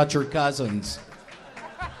 Talk about your cousins.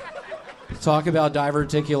 Talk about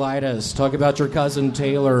diverticulitis. Talk about your cousin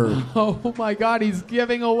Taylor. Oh my God, he's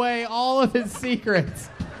giving away all of his secrets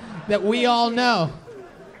that we all know.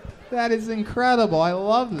 That is incredible. I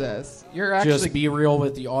love this. You're actually Just be real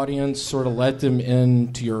with the audience. Sort of let them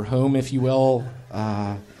into your home, if you will.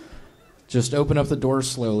 Just open up the door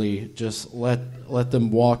slowly. Just let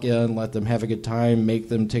them walk in. Let them have a good time. Make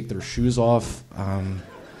them take their shoes off.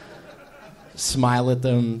 Smile at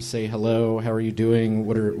them. Say hello. How are you doing?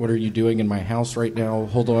 What are you doing in my house right now?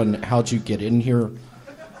 Hold on. How'd you get in here?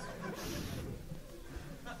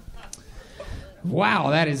 Wow,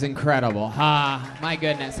 that is incredible. My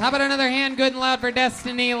goodness. How about another hand good and loud for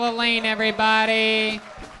Destiny Lillane, everybody?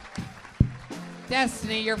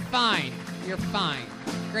 Destiny, you're fine. You're fine.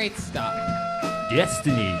 Great stuff.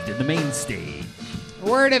 Destiny to the mainstay.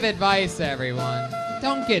 Word of advice, everyone.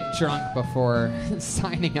 Don't get drunk before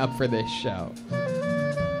signing up for this show.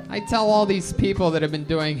 I tell all these people that have been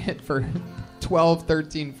doing it for 12,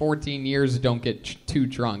 13, 14 years, don't get too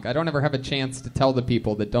drunk. I don't ever have a chance to tell the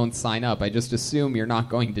people that don't sign up. I just assume you're not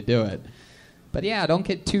going to do it. But yeah, don't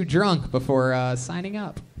get too drunk before signing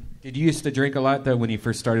up. Did you used to drink a lot, though, when you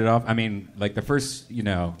first started off? I mean, like the first,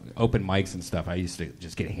 open mics and stuff, I used to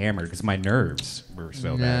just get hammered because my nerves were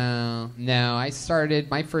so bad. No. I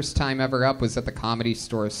started, my first time ever up was at the Comedy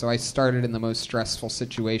Store, so I started in the most stressful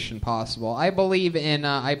situation possible. I believe in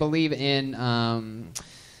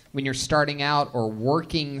when you're starting out or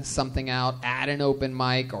working something out at an open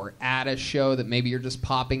mic or at a show that maybe you're just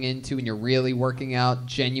popping into and you're really working out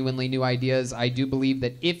genuinely new ideas, I do believe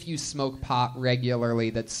that if you smoke pot regularly,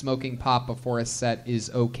 that smoking pot before a set is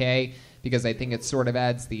okay, because I think it sort of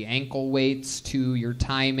adds the ankle weights to your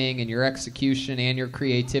timing and your execution and your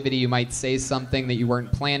creativity. You might say something that you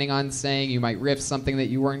weren't planning on saying. You might riff something that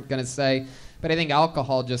you weren't going to say. But I think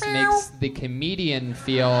alcohol just makes the comedian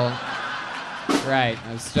feel... Right,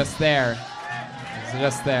 I was just there.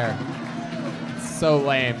 It's so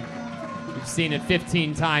lame. We've seen it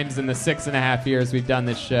 15 times in the 6.5 years we've done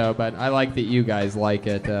this show, but I like that you guys like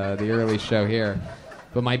it, the early show here.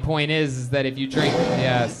 But my point is that if you drink...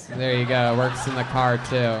 Yes, there you go. Works in the car,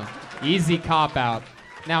 too. Easy cop-out.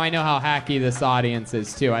 Now I know how hacky this audience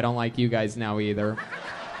is, too. I don't like you guys now either.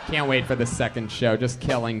 Can't wait for the second show. Just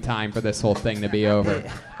killing time for this whole thing to be over.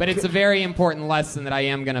 But it's a very important lesson that I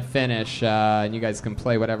am going to finish, and you guys can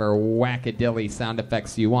play whatever wackadilly sound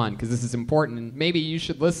effects you want, because this is important, and maybe you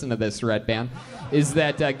should listen to this, Redban, is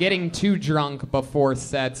that getting too drunk before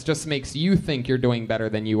sets just makes you think you're doing better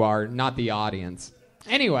than you are, not the audience.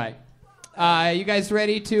 Anyway, you guys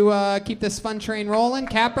ready to keep this fun train rolling?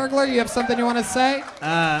 Cat Burglar, you have something you want to say?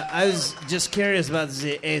 I was just curious about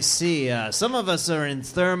the AC. Some of us are in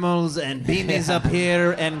thermals and beanies up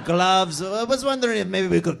here and gloves. I was wondering if maybe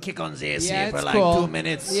we could kick on the AC for like cool. 2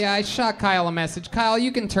 minutes. Yeah, I shot Kyle a message. Kyle,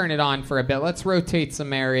 you can turn it on for a bit. Let's rotate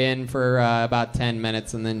some air in for about 10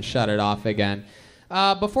 minutes and then shut it off again.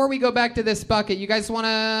 Before we go back to this bucket, you guys want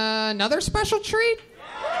another special treat?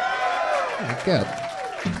 Yeah, good.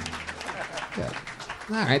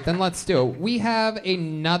 All right, then let's do it. We have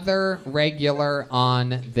another regular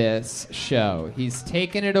on this show. He's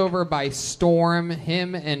taken it over by storm.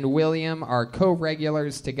 Him and William are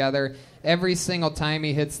co-regulars together. Every single time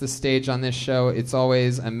he hits the stage on this show, it's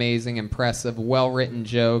always amazing, impressive, well-written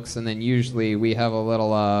jokes, and then usually we have a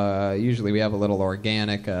little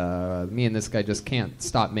organic. Me and this guy just can't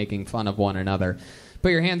stop making fun of one another.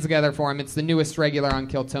 Put your hands together for him. It's the newest regular on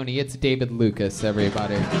Kill Tony. It's David Lucas,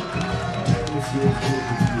 everybody.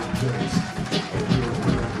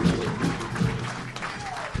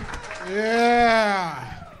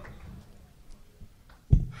 Yeah.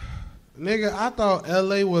 Nigga, I thought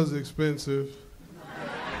LA was expensive.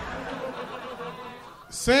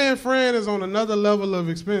 San Fran is on another level of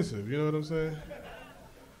expensive, you know what I'm saying?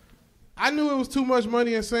 I knew it was too much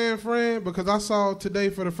money in San Fran because I saw today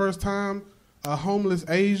for the first time a homeless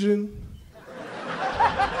Asian.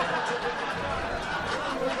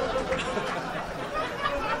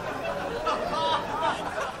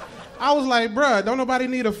 I was like, bruh, don't nobody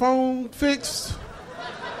need a phone fixed?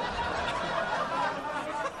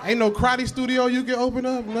 Ain't no karate studio you can open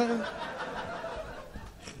up, nothing.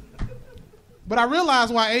 But I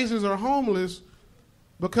realized why Asians are homeless,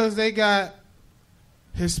 because they got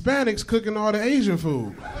Hispanics cooking all the Asian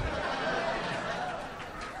food.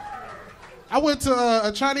 I went to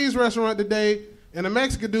a Chinese restaurant today, and a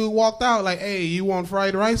Mexican dude walked out like, hey, you want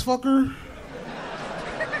fried rice, fucker?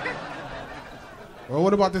 Or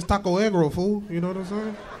what about this taco egg roll, fool? You know what I'm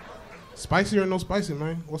saying? Spicy or no spicy,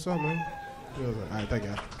 man? What's up, man? All right, thank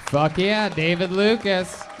you. Fuck yeah, David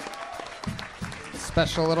Lucas.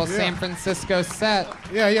 Special little San Francisco set.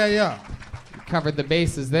 Yeah. You covered the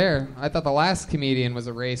bases there. I thought the last comedian was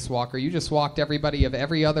a race walker. You just walked everybody of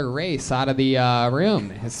every other race out of the room.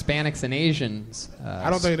 Hispanics and Asians. I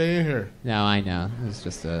don't think they in here. No, I know. It was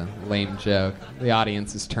just a lame joke. The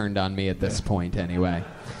audience is turned on me at this point anyway.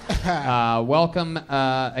 Welcome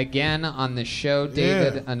again on the show,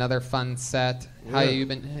 David. Yeah. Another fun set. How you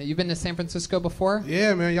been? You been to San Francisco before?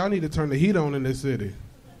 Yeah, man. Y'all need to turn the heat on in this city.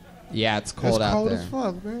 Yeah, it's cold out there. It's cold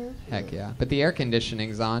as fuck, man. Heck yeah. But the air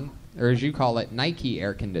conditioning's on. Or as you call it, Nike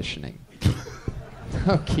air conditioning.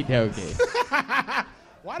 Okie dokie.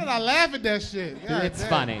 Why did I laugh at that shit? God It's damn.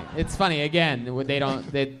 funny. It's funny. Again, they're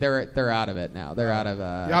out of it now. They're out of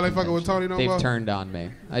Y'all ain't fucking with Tony no more? They've turned on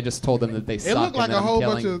me. I just told them that they suck. It looked like and a that I'm whole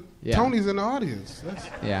killing. bunch of Tonys in the audience.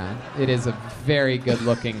 Yeah, it is a very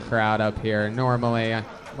good-looking crowd up here. Normally,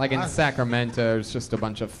 like in Sacramento, it's just a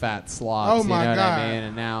bunch of fat slobs. Oh, my you know God. what I mean?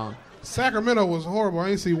 And now Sacramento was horrible. I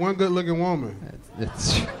ain't see one good-looking woman.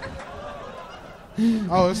 it's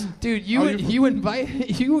dude, you invited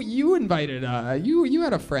you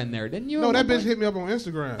had a friend there, didn't you? No, that bitch hit me up on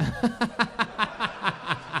Instagram.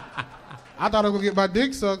 I thought I was gonna get my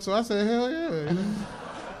dick sucked, so I said, hell yeah.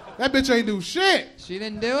 That bitch ain't do shit. She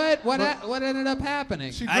didn't do it? What ended up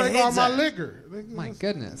happening? She drank all my liquor. My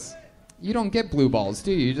goodness. You don't get blue balls,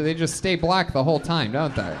 do you? They just stay black the whole time,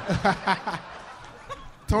 don't they?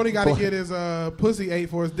 Tony got to get his pussy ate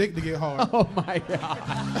for his dick to get hard. Oh, my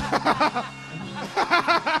God.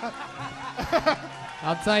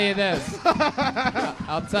 I'll tell you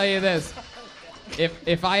this.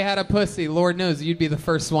 If I had a pussy, Lord knows you'd be the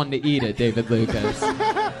first one to eat it, David Lucas.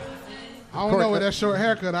 I don't know, with that short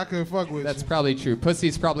haircut, I couldn't fuck with That's probably true.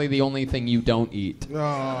 Pussy's probably the only thing you don't eat.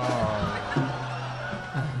 Oh.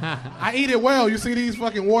 I eat it well. You see these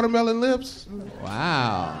fucking watermelon lips?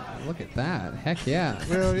 Wow. Look at that. Heck yeah.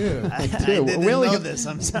 Hell yeah. I didn't know this.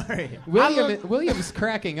 I'm sorry. William's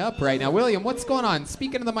cracking up right now. William, what's going on?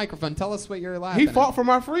 Speak into the microphone. Tell us what you're laughing He at. fought for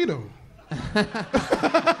my freedom.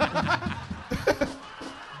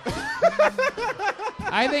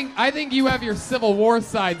 I think you have your Civil War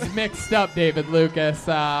sides mixed up, David Lucas.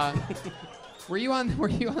 Were you on the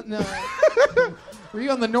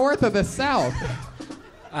north or the south?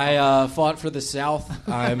 I fought for the South.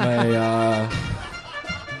 I'm a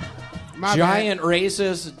giant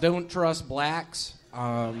racist. Don't trust blacks.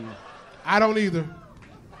 I don't either.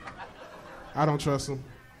 I don't trust them.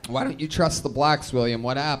 Why don't you trust the blacks, William?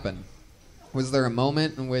 What happened? Was there a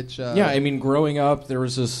moment in which... Yeah, I mean, growing up, there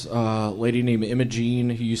was this lady named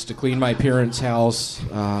Imogene who used to clean my parents' house.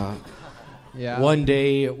 Yeah. One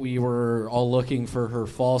day, we were all looking for her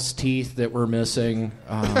false teeth that were missing.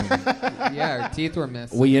 Yeah, her teeth were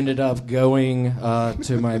missing. We ended up going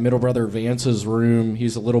to my middle brother Vance's room.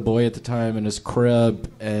 He's a little boy at the time in his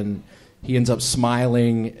crib, and he ends up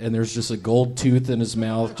smiling, and there's just a gold tooth in his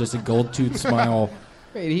mouth, just a gold tooth smile.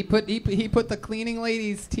 Wait, he put the cleaning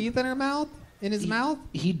lady's teeth in her mouth? In his mouth?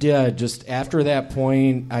 He did. Just after that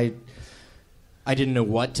point, I didn't know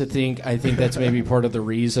what to think. I think that's maybe part of the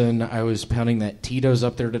reason I was pounding that Tito's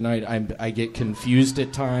up there tonight. I get confused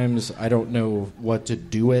at times. I don't know what to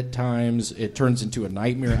do at times. It turns into a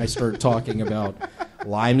nightmare. I start talking about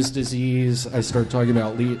Lyme's disease. I start talking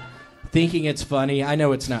about thinking it's funny. I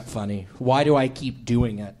know it's not funny. Why do I keep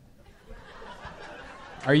doing it?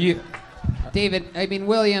 Are you... David, I mean,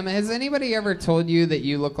 William, has anybody ever told you that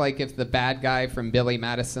you look like if the bad guy from Billy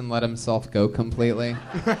Madison let himself go completely?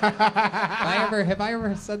 Have I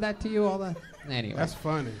ever said that to you all the... Anyway. That's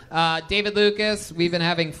funny. David Lucas, we've been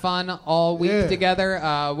having fun all week together.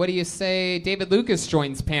 What do you say David Lucas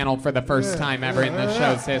joins panel for the first time ever in the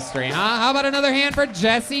show's history? Huh? How about another hand for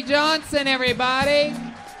Jesse Johnson, everybody?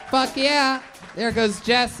 Fuck yeah. There goes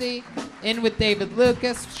Jesse. In with David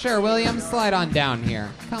Lucas. Sure, Williams, slide on down here.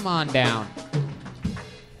 Come on down.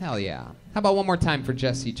 Hell yeah. How about one more time for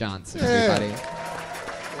Jesse Johnson, everybody?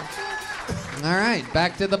 All right,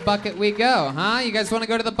 back to the bucket we go, huh? You guys want to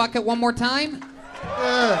go to the bucket one more time?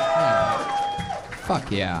 Yeah.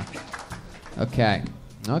 Fuck yeah. Okay.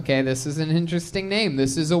 Okay, this is an interesting name.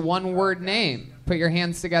 This is a one-word name. Put your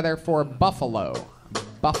hands together for Buffalo.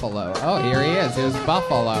 Buffalo. Oh, here he is. Here's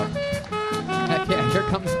Buffalo. Heck yeah, here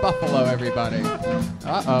comes Buffalo, everybody.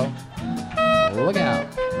 Uh-oh. Look out.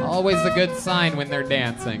 Always a good sign when they're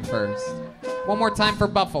dancing first. One more time for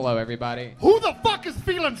Buffalo, everybody. Who the fuck is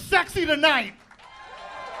feeling sexy tonight?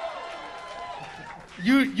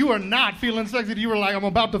 You are not feeling sexy. You were like, I'm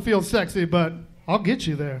about to feel sexy, but I'll get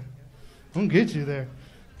you there. I'll get you there.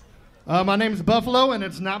 My name is Buffalo, and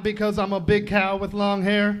it's not because I'm a big cow with long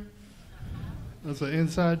hair. That's an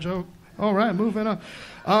inside joke. All right, moving on.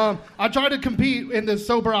 I tried to compete in this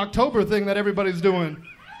Sober October thing that everybody's doing.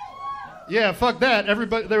 Yeah, fuck that.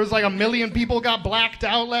 There was like 1 million people got blacked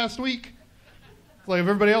out last week. Like, if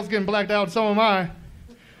everybody else getting blacked out, so am I.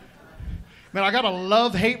 Man, I got a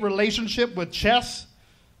love-hate relationship with chess,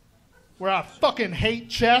 where I fucking hate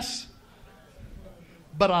chess,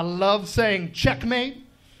 but I love saying checkmate.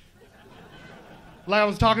 Like, I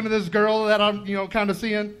was talking to this girl that I'm, kind of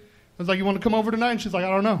seeing. I was like, you want to come over tonight? And she's like, I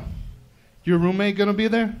don't know. Your roommate gonna be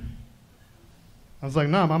there? I was like,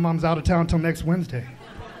 nah, my mom's out of town until next Wednesday.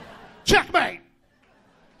 Checkmate!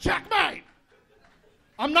 Checkmate!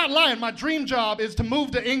 I'm not lying. My dream job is to move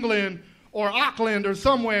to England or Auckland or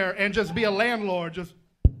somewhere and just be a landlord. Just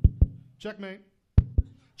checkmate.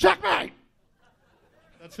 Checkmate!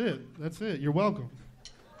 That's it. That's it. You're welcome.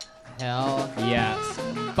 Hell yes.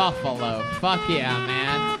 Buffalo. Fuck yeah,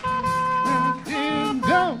 man.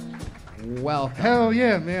 Go. Welcome. Hell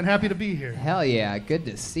yeah, man. Happy to be here. Hell yeah. Good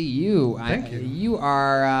to see you. Thank you. You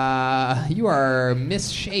are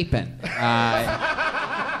misshapen.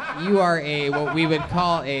 You are what we would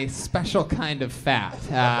call a special kind of fat.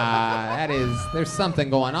 There's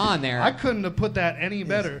something going on there. I couldn't have put that any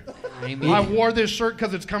better. I mean, I wore this shirt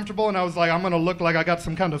because it's comfortable, and I was like, I'm going to look like I got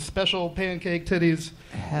some kind of special pancake titties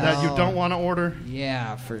that you don't want to order.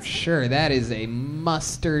 Yeah, for sure. That is a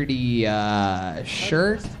mustardy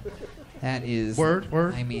shirt. That is... Word.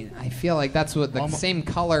 I mean, I feel like that's what the same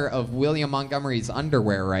color of William Montgomery's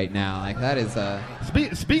underwear right now. Like, that is a...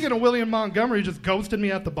 Speaking of William Montgomery, he just ghosted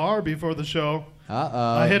me at the bar before the show.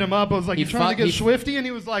 Uh-oh. I hit him up. I was like, you trying to get swifty? And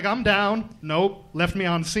he was like, I'm down. Nope. Left me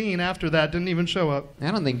on scene after that. Didn't even show up.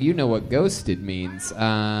 I don't think you know what ghosted means.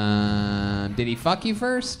 Did he fuck you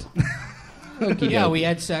first? Yeah, we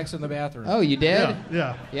had sex in the bathroom. Oh, you did?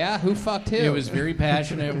 Yeah. Yeah? Who fucked who? It was very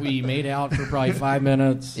passionate. We made out for probably 5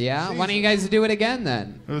 minutes. Yeah? Why don't you guys do it again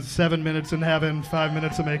then? It was 7 minutes in heaven, 5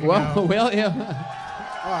 minutes of making out. Whoa, William.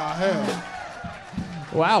 Oh, hell.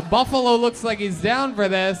 Wow, Buffalo looks like he's down for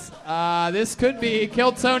this. This could be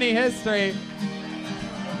Kill Tony history.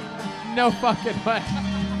 No fucking way.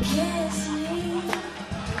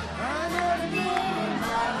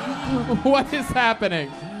 What is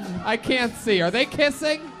happening? I can't see. Are they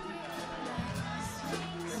kissing?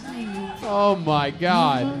 Oh my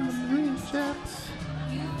God.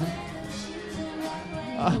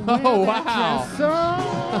 Oh wow.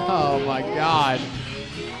 Oh my God.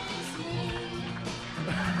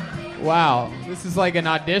 Wow. This is like an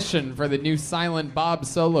audition for the new Silent Bob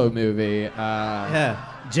Solo movie. Yeah.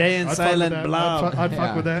 Jay and Silent Blob. I'd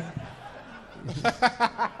fuck with that.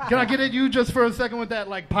 Can I get at you just for a second with that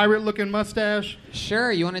like pirate-looking mustache?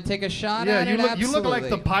 Sure. You want to take a shot Yeah, at it? you look like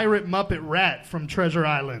the pirate Muppet Rat from Treasure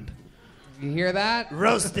Island. You hear that?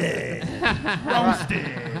 Roasted. Roasted.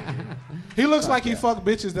 He looks like he fucked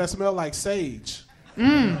bitches that smell like sage.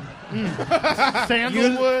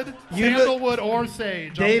 Sandalwood, sandalwood or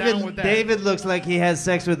sage. I'm down with that. David looks like he has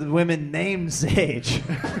sex with women named Sage.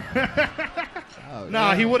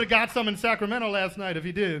 Nah, he would have got some in Sacramento last night if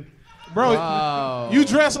he did. Bro, you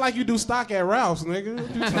dress like you do stock at Ralph's, nigga.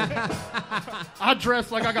 I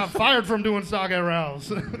dress like I got fired from doing stock at Ralph's.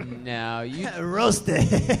 No, you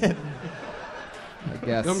roasted. I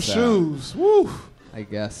guess them so. shoes, woo. I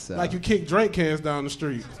guess so. Like you kick Drake cans down the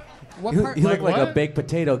street. What You part? look like what? a baked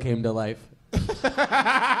potato came to life. Hey,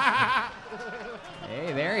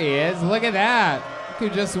 there he is. Look at that. Who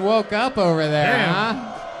just woke up over there, Damn.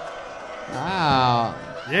 huh? Wow.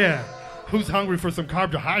 Yeah. Who's hungry for some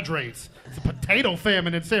carbohydrates? It's a potato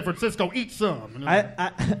famine in San Francisco. Eat some.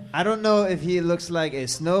 I don't know if he looks like a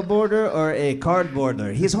snowboarder or a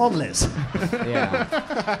cardboarder. He's homeless.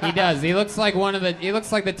 Yeah, he does. He looks like He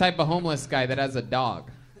looks like the type of homeless guy that has a dog.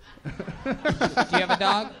 Do you have a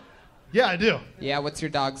dog? Yeah, I do. Yeah, what's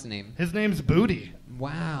your dog's name? His name's Booty.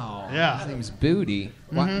 Wow. Yeah. His name's Booty.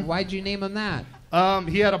 Why'd you name him that?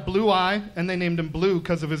 He had a blue eye, and they named him Blue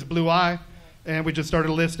because of his blue eye. And we just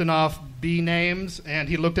started listing off B names, and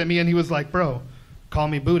he looked at me and he was like, bro, call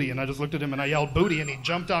me Booty. And I just looked at him and I yelled Booty, and he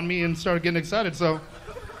jumped on me and started getting excited. So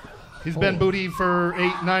he's been Booty for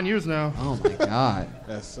 8-9 years now. Oh my God.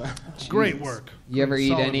 That's great work. You ever eat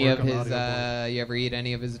Solid any work of on his audio. you ever eat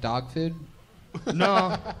any of his dog food?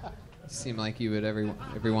 No. You seem like you would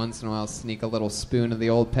every once in a while sneak a little spoon of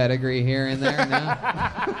the old pedigree here and there. No?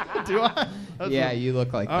 Do I? Yeah, you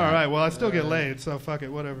look like that. All right, well, I still get laid, so fuck it,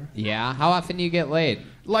 whatever. Yeah? How often do you get laid?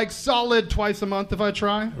 Like solid twice a month if I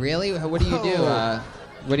try. Really? What do you do?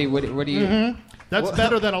 What do you... Mm-hmm. That's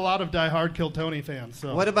better than a lot of diehard Kill Tony fans.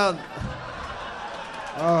 So. What about...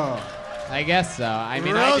 Oh. I guess so. I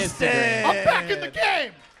mean, I disagree. I'm back in the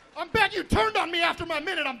game! I'm back! You turned on me after my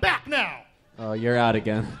minute! I'm back now! Oh, you're out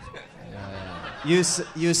again. You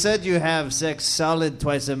said you have sex solid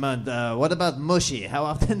twice a month. What about mushy? How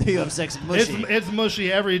often do you have sex mushy? It's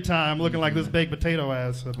mushy every time, looking like this baked potato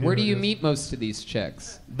ass. Where do you meet most of these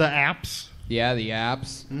chicks? The apps. Yeah, the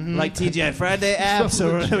apps. Mm-hmm. Like TGI Friday apps,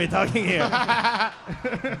 or what are we talking here?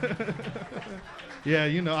 Yeah,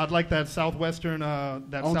 you know, I'd like that southwestern,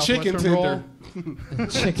 that On southwestern chicken roll.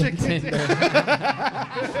 Chicken tender.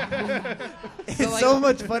 It's so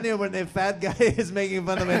much funnier when a fat guy is making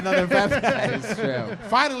fun of another fat guy. It's true.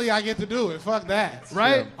 Finally, I get to do it. Fuck that.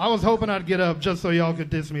 Right? I was hoping I'd get up just so y'all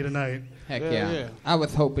could diss me tonight. Heck yeah. I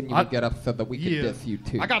was hoping you would get up so that we could diss you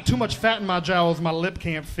too. I got too much fat in my jowls. My lip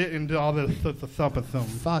can't fit into all the thump-a-thump.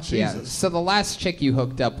 Fuck yeah. So the last chick you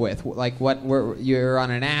hooked up with, like you're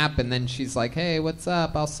on an app and then she's like, hey, what's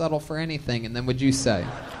up? I'll settle for anything. And then what'd you say?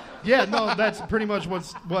 Yeah, no, that's pretty much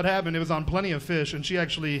what happened. It was on Plenty of Fish, and she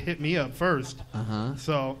actually hit me up first. Uh-huh.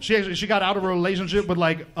 So she got out of a relationship with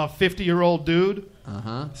like a 50-year-old dude.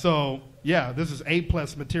 Uh-huh. So yeah, this is A+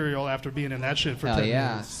 material after being in that shit for 10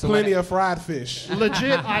 years. So Plenty of fried fish.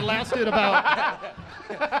 Legit, I lasted about...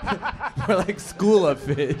 We're like school of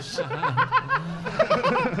fish.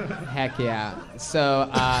 Heck yeah.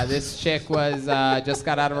 So this chick was just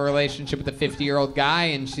got out of a relationship with a 50-year-old guy,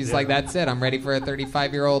 and she's like, that's it. I'm ready for a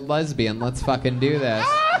 35-year-old lesbian. Let's fucking do this.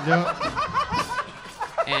 Yep.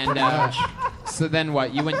 And so then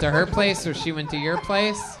what? You went to her place or she went to your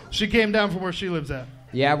place? She came down from where she lives at.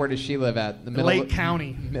 Yeah, where does she live at? The Lake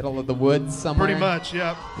County. Middle of the woods somewhere? Pretty much,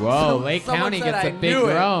 yep. Whoa, Lake County gets a big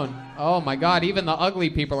groan. Oh my God, even the ugly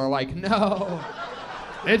people are like, no.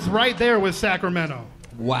 It's right there with Sacramento.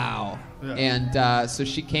 Wow. Yeah. And so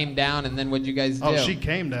she came down, and then what'd you guys do? Oh, she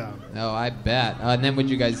came down. Oh, I bet. And then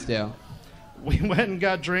what'd you guys do? We went and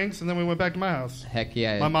got drinks, and then we went back to my house. Heck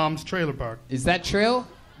yeah. My mom's trailer park. Is that true?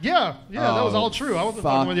 Yeah, that was all true. I wasn't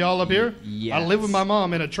fucking with y'all up here. Yes. I live with my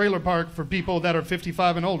mom in a trailer park for people that are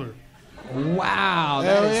 55 and older. Wow.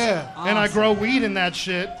 Hell yeah. And I grow weed in that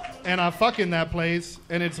shit, and I fuck in that place,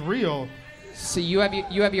 and it's real. So you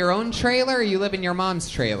have your own trailer, or you live in your mom's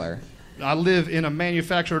trailer? I live in a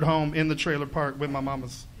manufactured home in the trailer park with my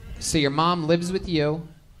mama's. So your mom lives with you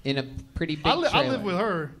in a pretty big trailer. I live with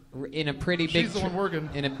her. In a pretty big She's the one working.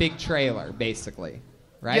 In a big trailer, basically.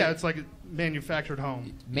 Right? Yeah, it's like a manufactured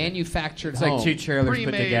home. Manufactured It's home. like two trailers put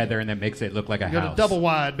Pre-made. together and that makes it look like a You got house. a double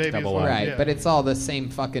wide, baby. Double is what- wide. Right, yeah. but it's all the same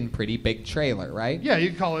fucking pretty big trailer, right? Yeah, you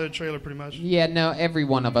can call it a trailer pretty much. Yeah, no, every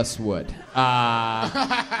one of us would.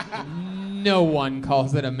 No one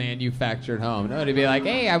calls it a manufactured home. No, to be like,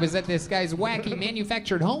 hey, I was at this guy's wacky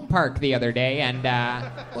manufactured home park the other day, and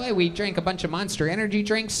boy, we drank a bunch of Monster Energy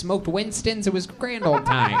drinks, smoked Winston's. It was a grand old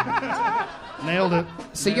time. Nailed it.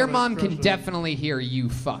 So your mom can definitely hear you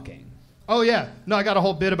fucking. Oh, yeah. No, I got a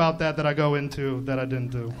whole bit about that I go into that I didn't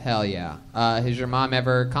do. Hell yeah. Has your mom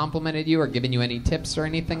ever complimented you or given you any tips or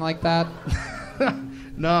anything like that?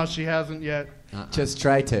 No, she hasn't yet. Just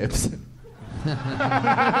try tips.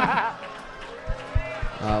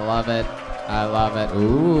 I love it. I love it.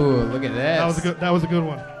 Ooh, look at this. That was a good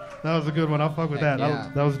one. That was a good one. I'll fuck with that.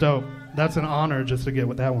 Yeah. That was dope. That's an honor just to get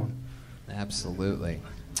with that one. Absolutely.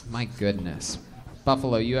 My goodness.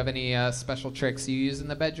 Buffalo, you have any special tricks you use in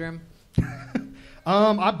the bedroom?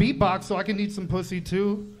 I beatbox, so I can eat some pussy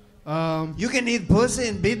too. You can eat pussy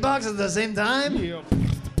and beatbox at the same time? Yeah.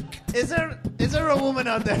 Is there a woman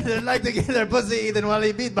out there that like to get their pussy eaten while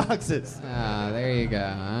he beatboxes? Ah, there you go.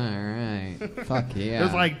 All right. Fuck yeah.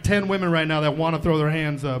 There's like 10 women right now that want to throw their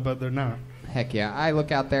hands up, but they're not. Heck yeah. I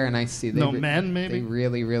look out there and I see No men, maybe? They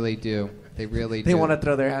really, really do. They really do. They want to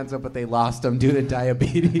throw their hands up, but they lost them due to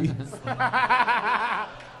diabetes.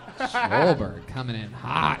 Schulberg coming in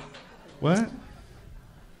hot. What?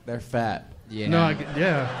 They're fat. Yeah. No,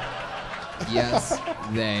 yeah. Yes,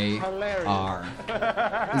 they are.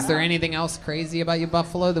 Is there anything else crazy about you,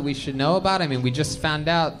 Buffalo, that we should know about? I mean, we just found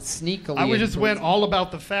out sneakily. I just went all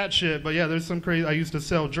about the fat shit, but yeah, there's some crazy. I used to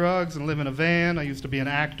sell drugs and live in a van. I used to be an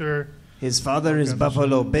actor. His father is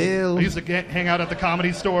Buffalo Bill. I used to hang out at the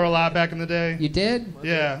Comedy Store a lot back in the day. You did?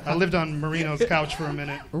 Yeah, I lived on Marino's couch for a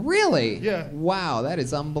minute. Really? Yeah. Wow, that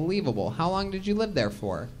is unbelievable. How long did you live there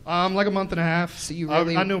for? Like a month and a half. So you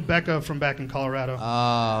really... I knew Becca from back in Colorado.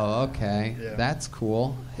 Oh, okay. Yeah. That's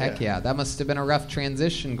cool. Heck yeah. That must have been a rough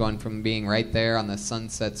transition going from being right there on the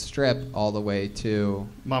Sunset Strip all the way to...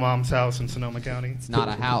 my mom's house in Sonoma County. It's not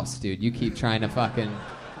a house, dude. You keep trying to fucking...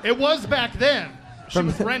 It was back then. She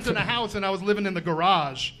was renting a house, and I was living in the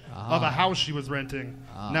garage of a house she was renting.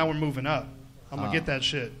 Now we're moving up. I'm going to get that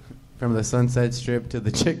shit. From the Sunset Strip to the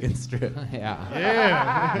Chicken Strip. Yeah.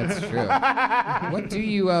 Yeah. That's true.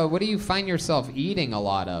 What do you find yourself eating a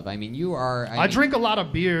lot of? I mean, you are... I drink a lot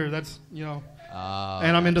of beer. That's, and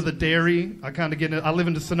I'm into the dairy. I live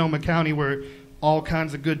in Sonoma County where all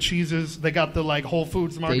kinds of good cheeses. They got the, like, Whole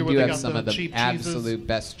Foods market where they got some the of the cheap absolute cheeses.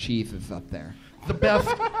 best cheeses up there. The best.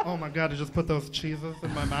 Oh my God! I just put those cheeses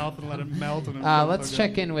in my mouth and let it melt. And let's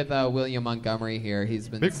check in with William Montgomery here. He's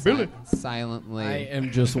been silently. I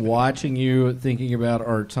am just watching you, thinking about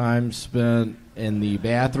our time spent in the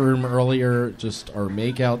bathroom earlier, just our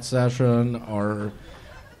makeout session,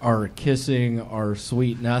 our kissing, our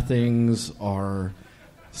sweet nothings, our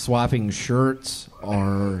swapping shirts,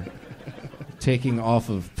 our taking off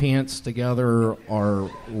of pants together, our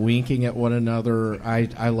winking at one another.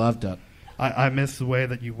 I loved it. I miss the way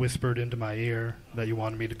that you whispered into my ear that you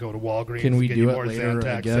wanted me to go to Walgreens. Can we get do you it more later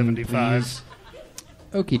Zantac again, 75. please?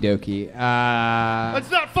 Okie dokie. It's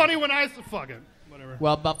not funny when I fuck it. Whatever.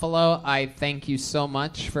 Well, Buffalo, I thank you so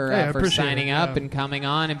much for signing up and coming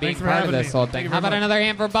on and being part of this whole thing. How about another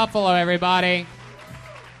hand for Buffalo, everybody?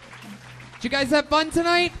 Did you guys have fun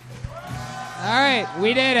tonight? All right,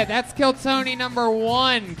 we did it. That's Kill Tony number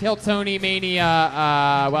 1. Kill Tony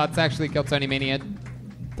Mania. Well, it's actually Kill Tony Mania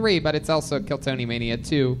 3, but it's also Kill Tony Mania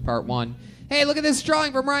 2, Part 1. Hey, look at this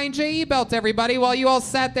drawing from Ryan J. Ebelt, everybody. While you all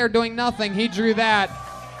sat there doing nothing, he drew that.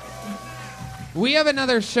 We have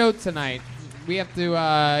another show tonight. We have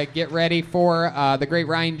to get ready for the great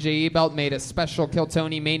Ryan J. Ebelt made a special Kill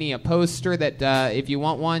Tony Mania poster that if you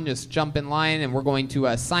want one, just jump in line and we're going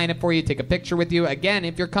to sign it for you, take a picture with you. Again,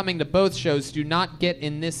 if you're coming to both shows, do not get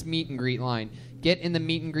in this meet and greet line. Get in the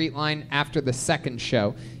meet and greet line after the second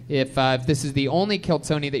show. If this is the only Kill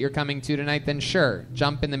Tony that you're coming to tonight, then sure,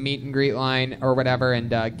 jump in the meet and greet line or whatever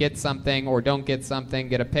and get something or don't get something,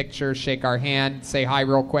 get a picture, shake our hand, say hi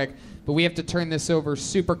real quick. But we have to turn this over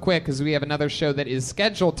super quick because we have another show that is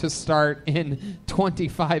scheduled to start in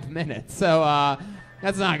 25 minutes. So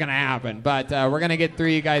that's not going to happen. But we're going to get through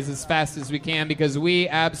you guys as fast as we can because we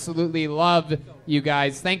absolutely love you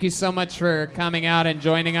guys. Thank you so much for coming out and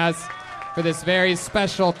joining us for this very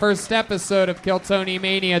special first episode of Kill Tony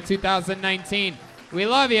Mania 2019. We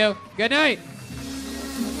love you. Good night.